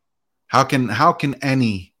 right, How can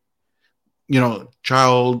any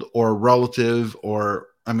child or relative, or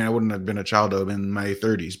I mean, I wouldn't have been a child in my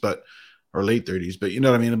 30s, but or late 30s, but you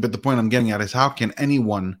know what I mean. But the point I'm getting at is how can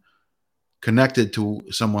anyone connected to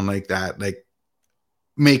someone like that, like,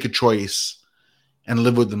 make a choice and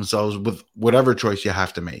live with themselves with whatever choice you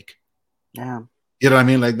have to make. yeah, You know what I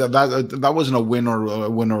mean? Like that wasn't a win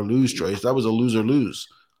or lose choice. That was a lose or lose.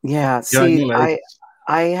 yeah. You know what I See, mean? Like,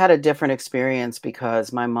 I had a different experience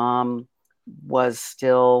because my mom was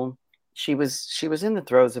still she was in the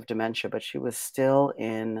throes of dementia, but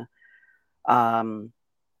um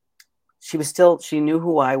she knew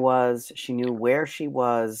who I was, she knew where she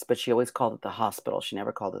was, but she always called it the hospital. She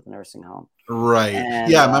never called it the nursing home. right?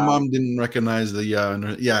 And Yeah, my mom didn't recognize the. Yeah,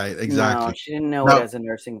 no, exactly. she didn't know it Now, as a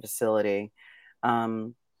nursing facility.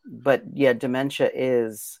 But yeah, dementia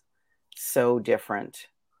is so different,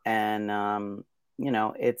 and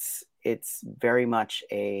it's very much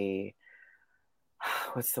a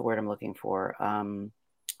what's the word I'm looking for?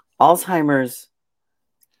 Alzheimer's.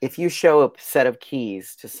 If you show a set of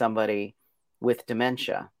keys to somebody with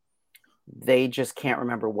dementia, they just can't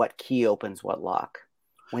remember what key opens what lock.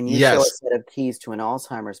 When you show a yes, set of keys to an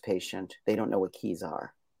Alzheimer's patient, they don't know what keys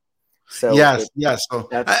are. So yes, yes. So,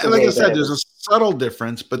 that's the like I way that said, it there's a was. subtle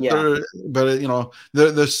difference, but Yeah,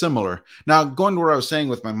 they're similar. Now, going to where I was saying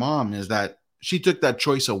with my mom is that she took that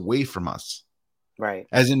choice away from us. right.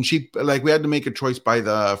 As in, she like we had to make a choice by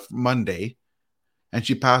the Monday, and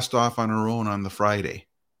she passed off on her own on the Friday.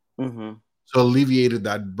 hmm So alleviated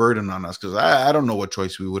that burden on us because I don't know what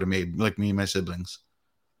choice we would have made, like me and my siblings,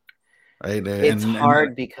 right? It's And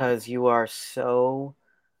hard because you are so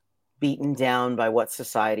beaten down by what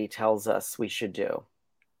society tells us we should do.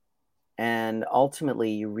 And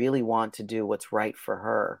ultimately, you really want to do what's right for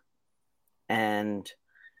her. And,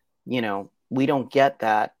 we don't get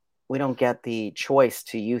that. We don't get the choice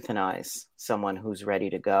to euthanize someone who's ready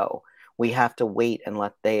to go. We have to wait and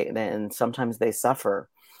and sometimes they suffer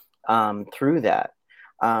through that.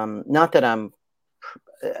 Not that I'm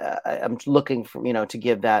looking for, to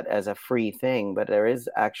give that as a free thing, but there is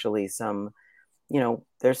actually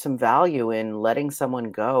there's some value in letting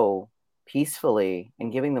someone go peacefully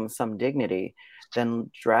and giving them some dignity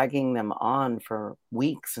than dragging them on for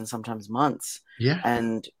weeks and sometimes months. Yeah.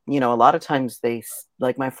 And, a lot of times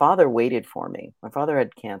like my father waited for me. My father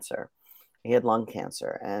had cancer. He had lung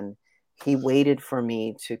cancer, and he waited for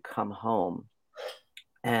me to come home,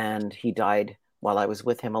 and he died while I was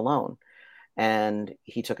with him alone, and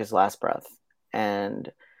he took his last breath.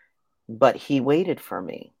 But he waited for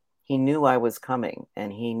me. He knew I was coming,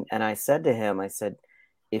 and I said to him, I said,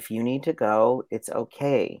 if you need to go, it's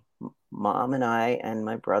okay. Mom and I and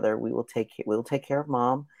my brother, we'll take care of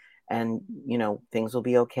mom, and things will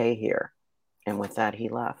be okay here. And with that, he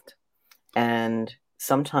left. And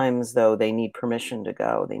sometimes, though, they need permission to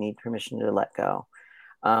go. They need permission to let go.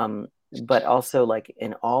 But also, like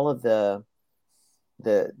in all of the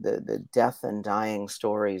death and dying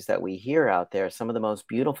stories that we hear out there, some of the most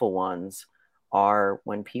beautiful ones are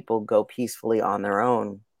when people go peacefully on their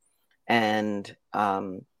own, and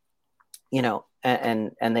and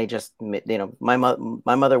they just, my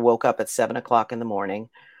mother woke up at 7 o'clock in the morning,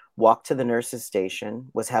 walked to the nurse's station,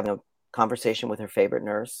 was having a conversation with her favorite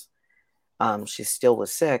nurse. She still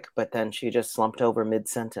was sick, but then she just slumped over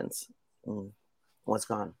mid-sentence and was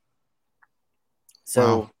gone.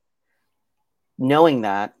 So Wow. knowing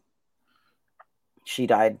that she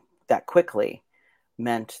died that quickly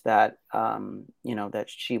meant that, that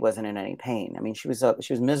she wasn't in any pain. I mean, she was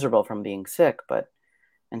miserable from being sick,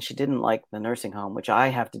 and she didn't like the nursing home, which I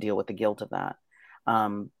have to deal with the guilt of that.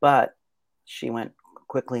 But she went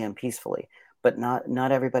quickly and peacefully. But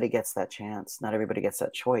not everybody gets that chance. Not everybody gets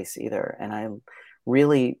that choice either. And I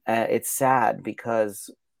really, it's sad because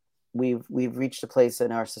we've reached a place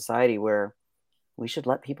in our society where we should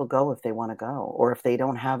let people go if they want to go, or if they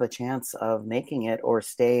don't have a chance of making it or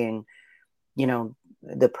staying,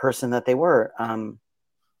 the person that they were.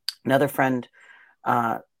 Another friend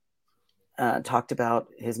talked about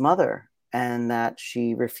his mother, and that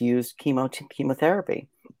she refused chemotherapy.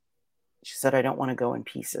 She said, I don't want to go in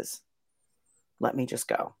pieces. Let me just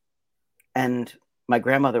go. And my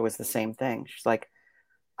grandmother was the same thing. She's like,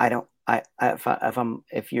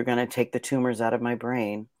 if you're going to take the tumors out of my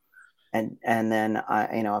brain, and then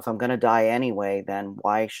if I'm going to die anyway, then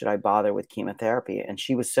why should I bother with chemotherapy? And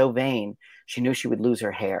she was so vain. She knew she would lose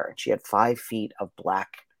her hair. She had 5 feet of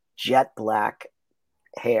jet black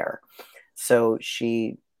hair. So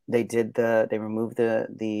they removed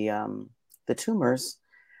the tumors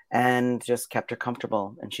and just kept her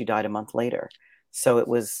comfortable, and she died a month later. So it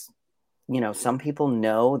was, some people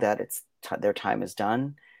know that their time is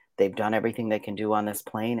done. They've done everything they can do on this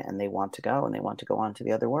plane, and they want to go, and they want to go on to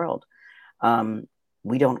the other world.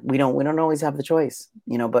 We don't always have the choice,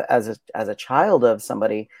 but as a child of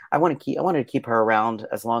somebody, I wanted to keep her around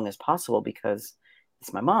as long as possible because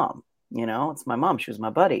it's my mom, it's my mom. She was my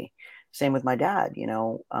buddy. Same with my dad,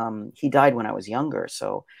 he died when I was younger.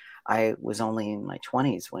 So I was only in my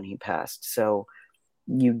 20s when he passed. So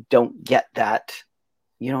you don't get that.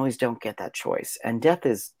 You always don't get that choice. And death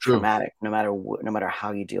is True. traumatic, no matter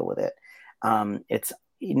how you deal with it. It's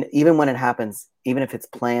even when it happens, even if it's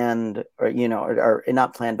planned or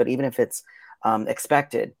not planned, but even if it's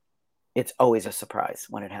expected, it's always a surprise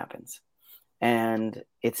when it happens. And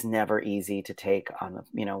it's never easy to take on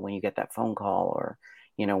when you get that phone call, or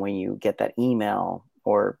when you get that email,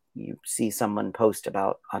 or you see someone post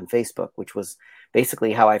about on Facebook, which was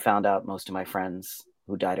basically how I found out most of my friends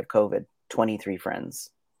who died of COVID. 23 friends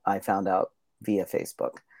I found out via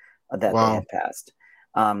Facebook that they had passed.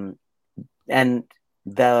 And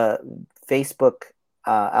the Facebook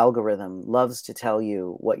algorithm loves to tell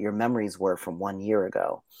you what your memories were from 1 year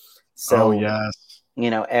ago. So, yes.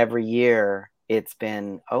 Every year it's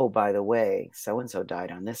been, oh, by the way, so-and-so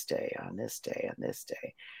died on this day, on this day, on this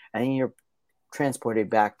day. And you're transported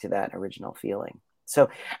back to that original feeling. So,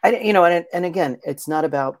 and again, it's not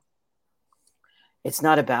about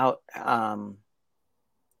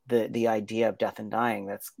the idea of death and dying.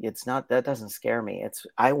 That doesn't scare me.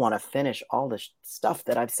 I want to finish all the stuff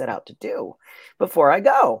that I've set out to do before I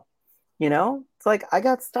go. It's like, I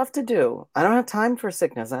got stuff to do. I don't have time for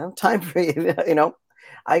sickness. I don't have time for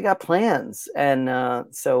I got plans. And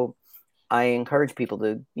so I encourage people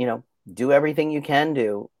to, do everything you can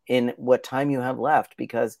do in what time you have left,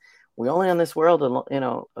 because we're only on this world,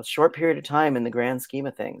 a short period of time in the grand scheme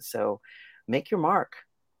of things. So make your mark,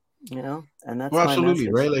 and that's my Absolutely,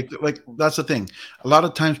 message. right? Like that's the thing. A lot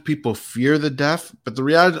of times people fear the death, but the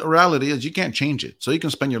reality is you can't change it. So you can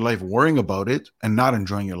spend your life worrying about it and not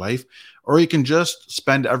enjoying your life, or you can just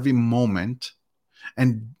spend every moment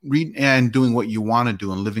and read and doing what you want to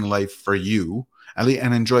do and living life for you,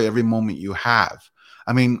 and enjoy every moment you have.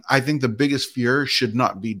 I mean, I think the biggest fear should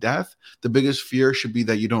not be death. The biggest fear should be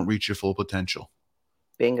that you don't reach your full potential.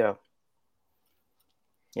 Bingo.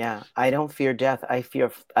 Yeah, I don't fear death. I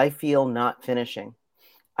feel not finishing.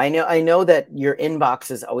 I know that your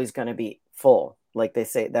inbox is always going to be full. Like they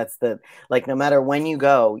say, that's the like no matter when you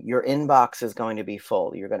go, your inbox is going to be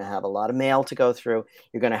full. You're going to have a lot of mail to go through.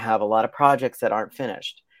 You're going to have a lot of projects that aren't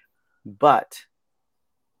finished. But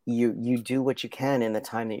you do what you can in the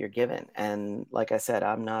time that you're given. And like I said,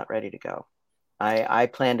 I'm not ready to go. I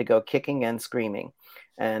plan to go kicking and screaming,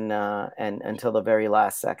 and until the very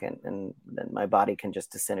last second, and then my body can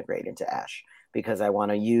just disintegrate into ash because I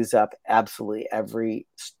want to use up absolutely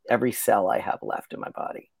every cell I have left in my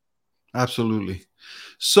body. Absolutely.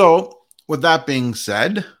 So, with that being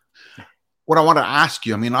said, what I want to ask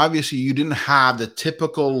you, I mean, obviously, you didn't have the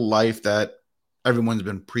typical life that everyone's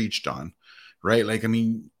been preached on, right? Like, I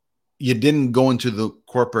mean, you didn't go into the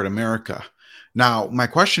corporate America. Now, my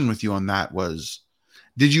question with you on that was,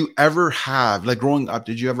 did you ever have, like growing up,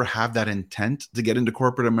 did you ever have that intent to get into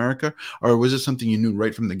corporate America? Or was it something you knew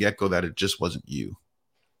right from the get go that it just wasn't you?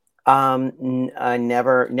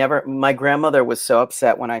 Never. My grandmother was so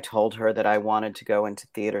upset when I told her that I wanted to go into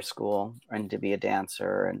theater school and to be a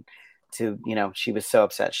dancer and she was so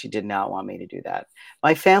upset. She did not want me to do that.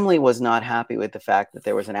 My family was not happy with the fact that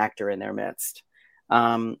there was an actor in their midst.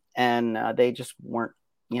 And they just weren't,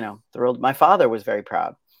 thrilled. My father was very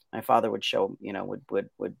proud. My father would show,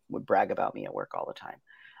 would brag about me at work all the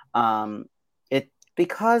time. It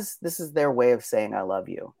because this is their way of saying I love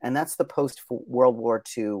you, and that's the post World War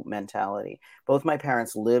II mentality. Both my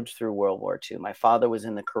parents lived through World War II. My father was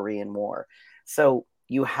in the Korean War, so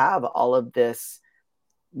you have all of this.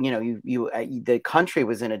 The country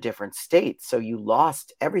was in a different state, so you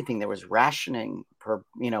lost everything. There was rationing for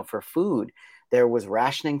food. There was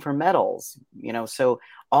rationing for metals. So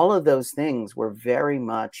all of those things were very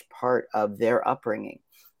much part of their upbringing.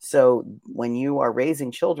 So when you are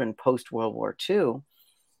raising children post World War II,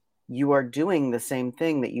 you are doing the same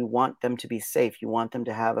thing, that you want them to be safe. You want them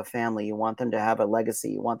to have a family. You want them to have a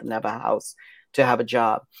legacy. You want them to have a house, to have a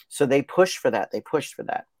job. So they push for that. They push for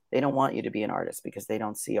that. They don't want you to be an artist because they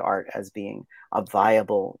don't see art as being a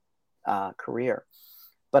viable career.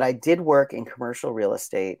 But I did work in commercial real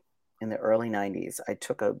estate in the early 90s. I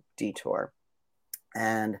took a detour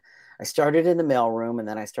and I started in the mailroom, and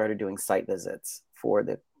then I started doing site visits for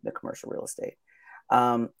the commercial real estate.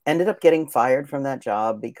 Ended up getting fired from that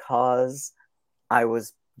job because I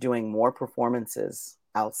was doing more performances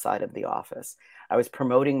outside of the office. I was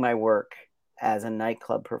promoting my work as a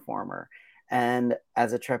nightclub performer and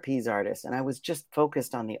as a trapeze artist. And I was just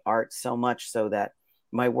focused on the art so much so that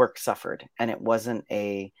my work suffered. And it wasn't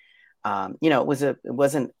a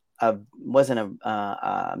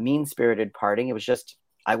mean-spirited parting. It was just,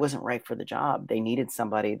 I wasn't right for the job. They needed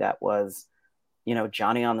somebody that was,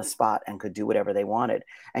 Johnny on the spot and could do whatever they wanted.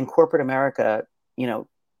 And corporate America,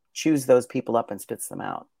 chews those people up and spits them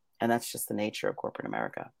out. And that's just the nature of corporate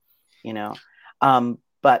America,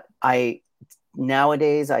 but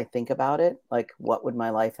nowadays I think about it, like, what would my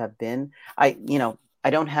life have been? I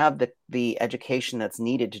don't have the education that's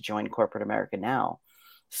needed to join corporate America now.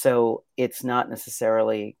 So it's not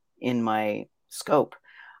necessarily in my scope.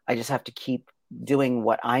 I just have to keep doing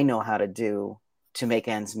what I know how to do to make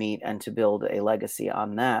ends meet and to build a legacy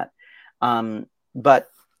on that. But,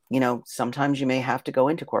 sometimes you may have to go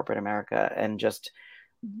into corporate America and just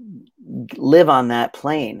live on that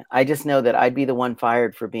plane. I just know that I'd be the one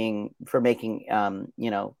fired for making,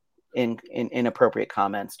 inappropriate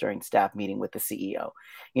comments during staff meeting with the CEO.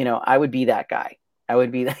 I would be that guy. I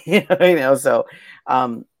would be, so,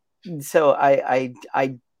 so I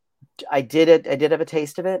did it. I did have a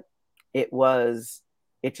taste of it.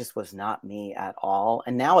 It just was not me at all.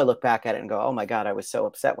 And now I look back at it and go, oh my God, I was so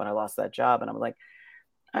upset when I lost that job. And I'm like,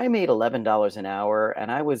 I made $11 an hour, and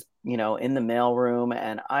I was, in the mailroom,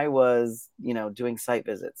 and I was, doing site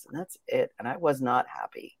visits, and that's it. And I was not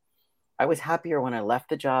happy. I was happier when I left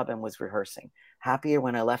the job and was rehearsing, happier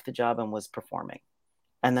when I left the job and was performing.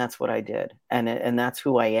 And that's what I did. And that's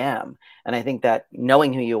who I am. And I think that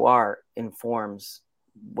knowing who you are informs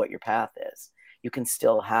what your path is. You can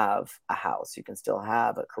still have a house. You can still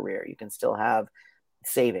have a career. You can still have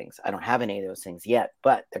savings. I don't have any of those things yet,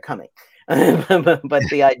 but they're coming. But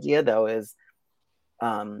the idea, though, is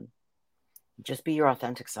just be your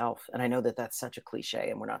authentic self. And I know that that's such a cliche,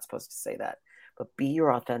 and we're not supposed to say that, but be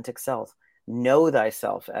your authentic self. Know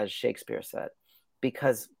thyself, as Shakespeare said,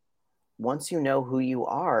 because once you know who you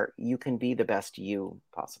are, you can be the best you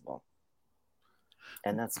possible.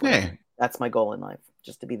 And that's my goal in life,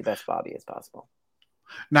 just to be the best Bobby as possible.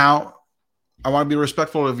 Now, I want to be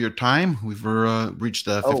respectful of your time. We've reached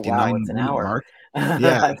the Oh, wow, it's an 59-minute hour. mark.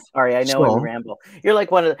 Yeah. I'm sorry, I know we So ramble. You're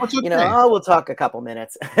like one of that's the, okay. oh, we'll talk a couple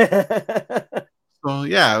minutes. So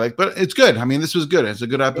yeah, but it's good. I mean, this was good. It's a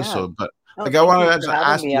good Yeah. episode. But No, I thank you wanted for to having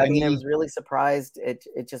ask me. you I mean, I any was really surprised it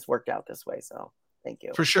just worked out this way, so thank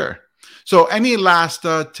you. for sure. So any last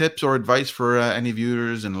tips or advice for any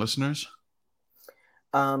viewers and listeners?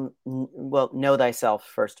 Well, know thyself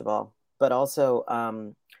first of all, but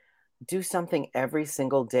also do something every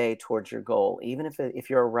single day towards your goal. Even if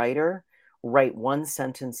you're a writer, write one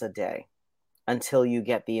sentence a day until you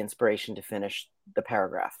get the inspiration to finish the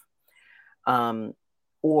paragraph.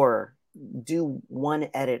 Or do one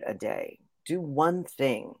edit a day. Do one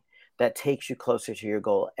thing that takes you closer to your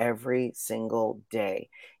goal every single day,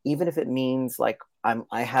 even if it means like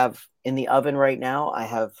I have in the oven right now. I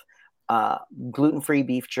have gluten-free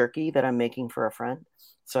beef jerky that I'm making for a friend,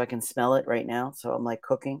 so I can smell it right now. So I'm like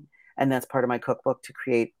cooking, and that's part of my cookbook to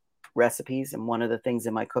create recipes. And one of the things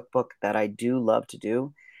in my cookbook that I do love to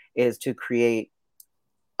do is to create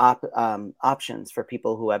options for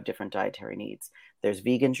people who have different dietary needs. There's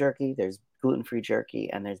vegan jerky, there's gluten-free jerky,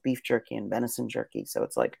 and there's beef jerky and venison jerky. So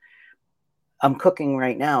it's like I'm cooking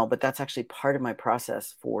right now, but that's actually part of my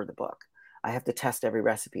process for the book. I have to test every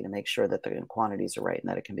recipe to make sure that the quantities are right and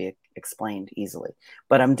that it can be explained easily.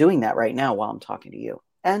 But I'm doing that right now while I'm talking to you.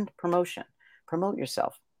 And promotion. Promote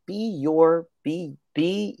yourself. Be your biggest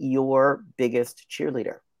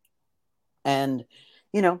cheerleader. And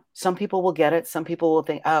some people will get it. Some people will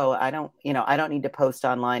think, oh, I don't need to post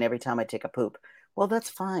online every time I take a poop. Well, that's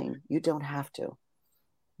fine. You don't have to.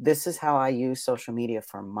 This is how I use social media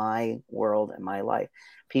for my world and my life.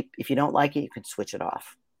 If you don't like it, you can switch it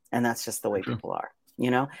off. And that's just the way people are,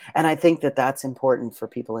 And I think that that's important for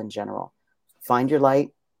people in general. Find your light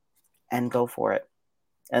and go for it.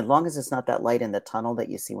 As long as it's not that light in the tunnel that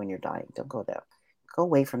you see when you're dying, don't go there. Go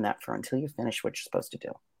away from that until you finish what you're supposed to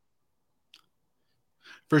do.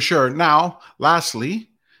 For sure. Now, lastly,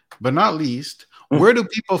 but not least, where do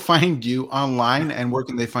people find you online and where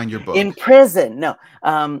can they find your book? In prison. No.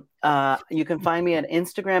 You can find me on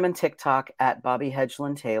Instagram and TikTok at Bobby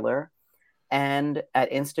Hedglin-Taylor, and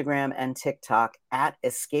at Instagram and TikTok at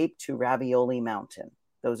Escape to Ravioli Mountain.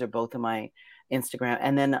 Those are both of my Instagram.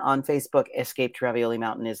 And then on Facebook, Escape to Ravioli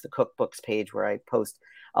Mountain is the cookbooks page where I post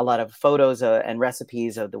a lot of photos and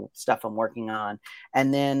recipes of the stuff I'm working on.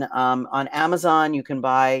 And then on Amazon, you can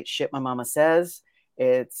buy Shit My Mama Says.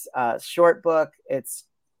 It's a short book. It's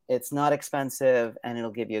not expensive, and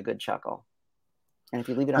it'll give you a good chuckle. And if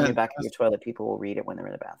you leave it on your back of your toilet, people will read it when they're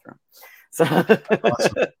in the bathroom. So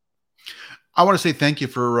awesome. I want to say thank you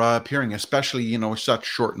for appearing, especially, such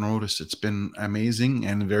short notice. It's been amazing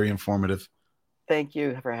and very informative. Thank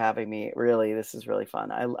you for having me. Really, this is really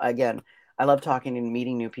fun. I love talking and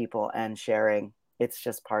meeting new people and sharing. It's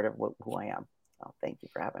just part of who I am. So thank you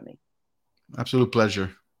for having me. Absolute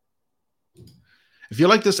pleasure. If you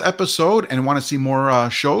like this episode and want to see more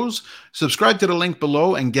shows, subscribe to the link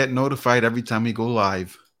below and get notified every time we go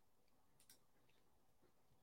live.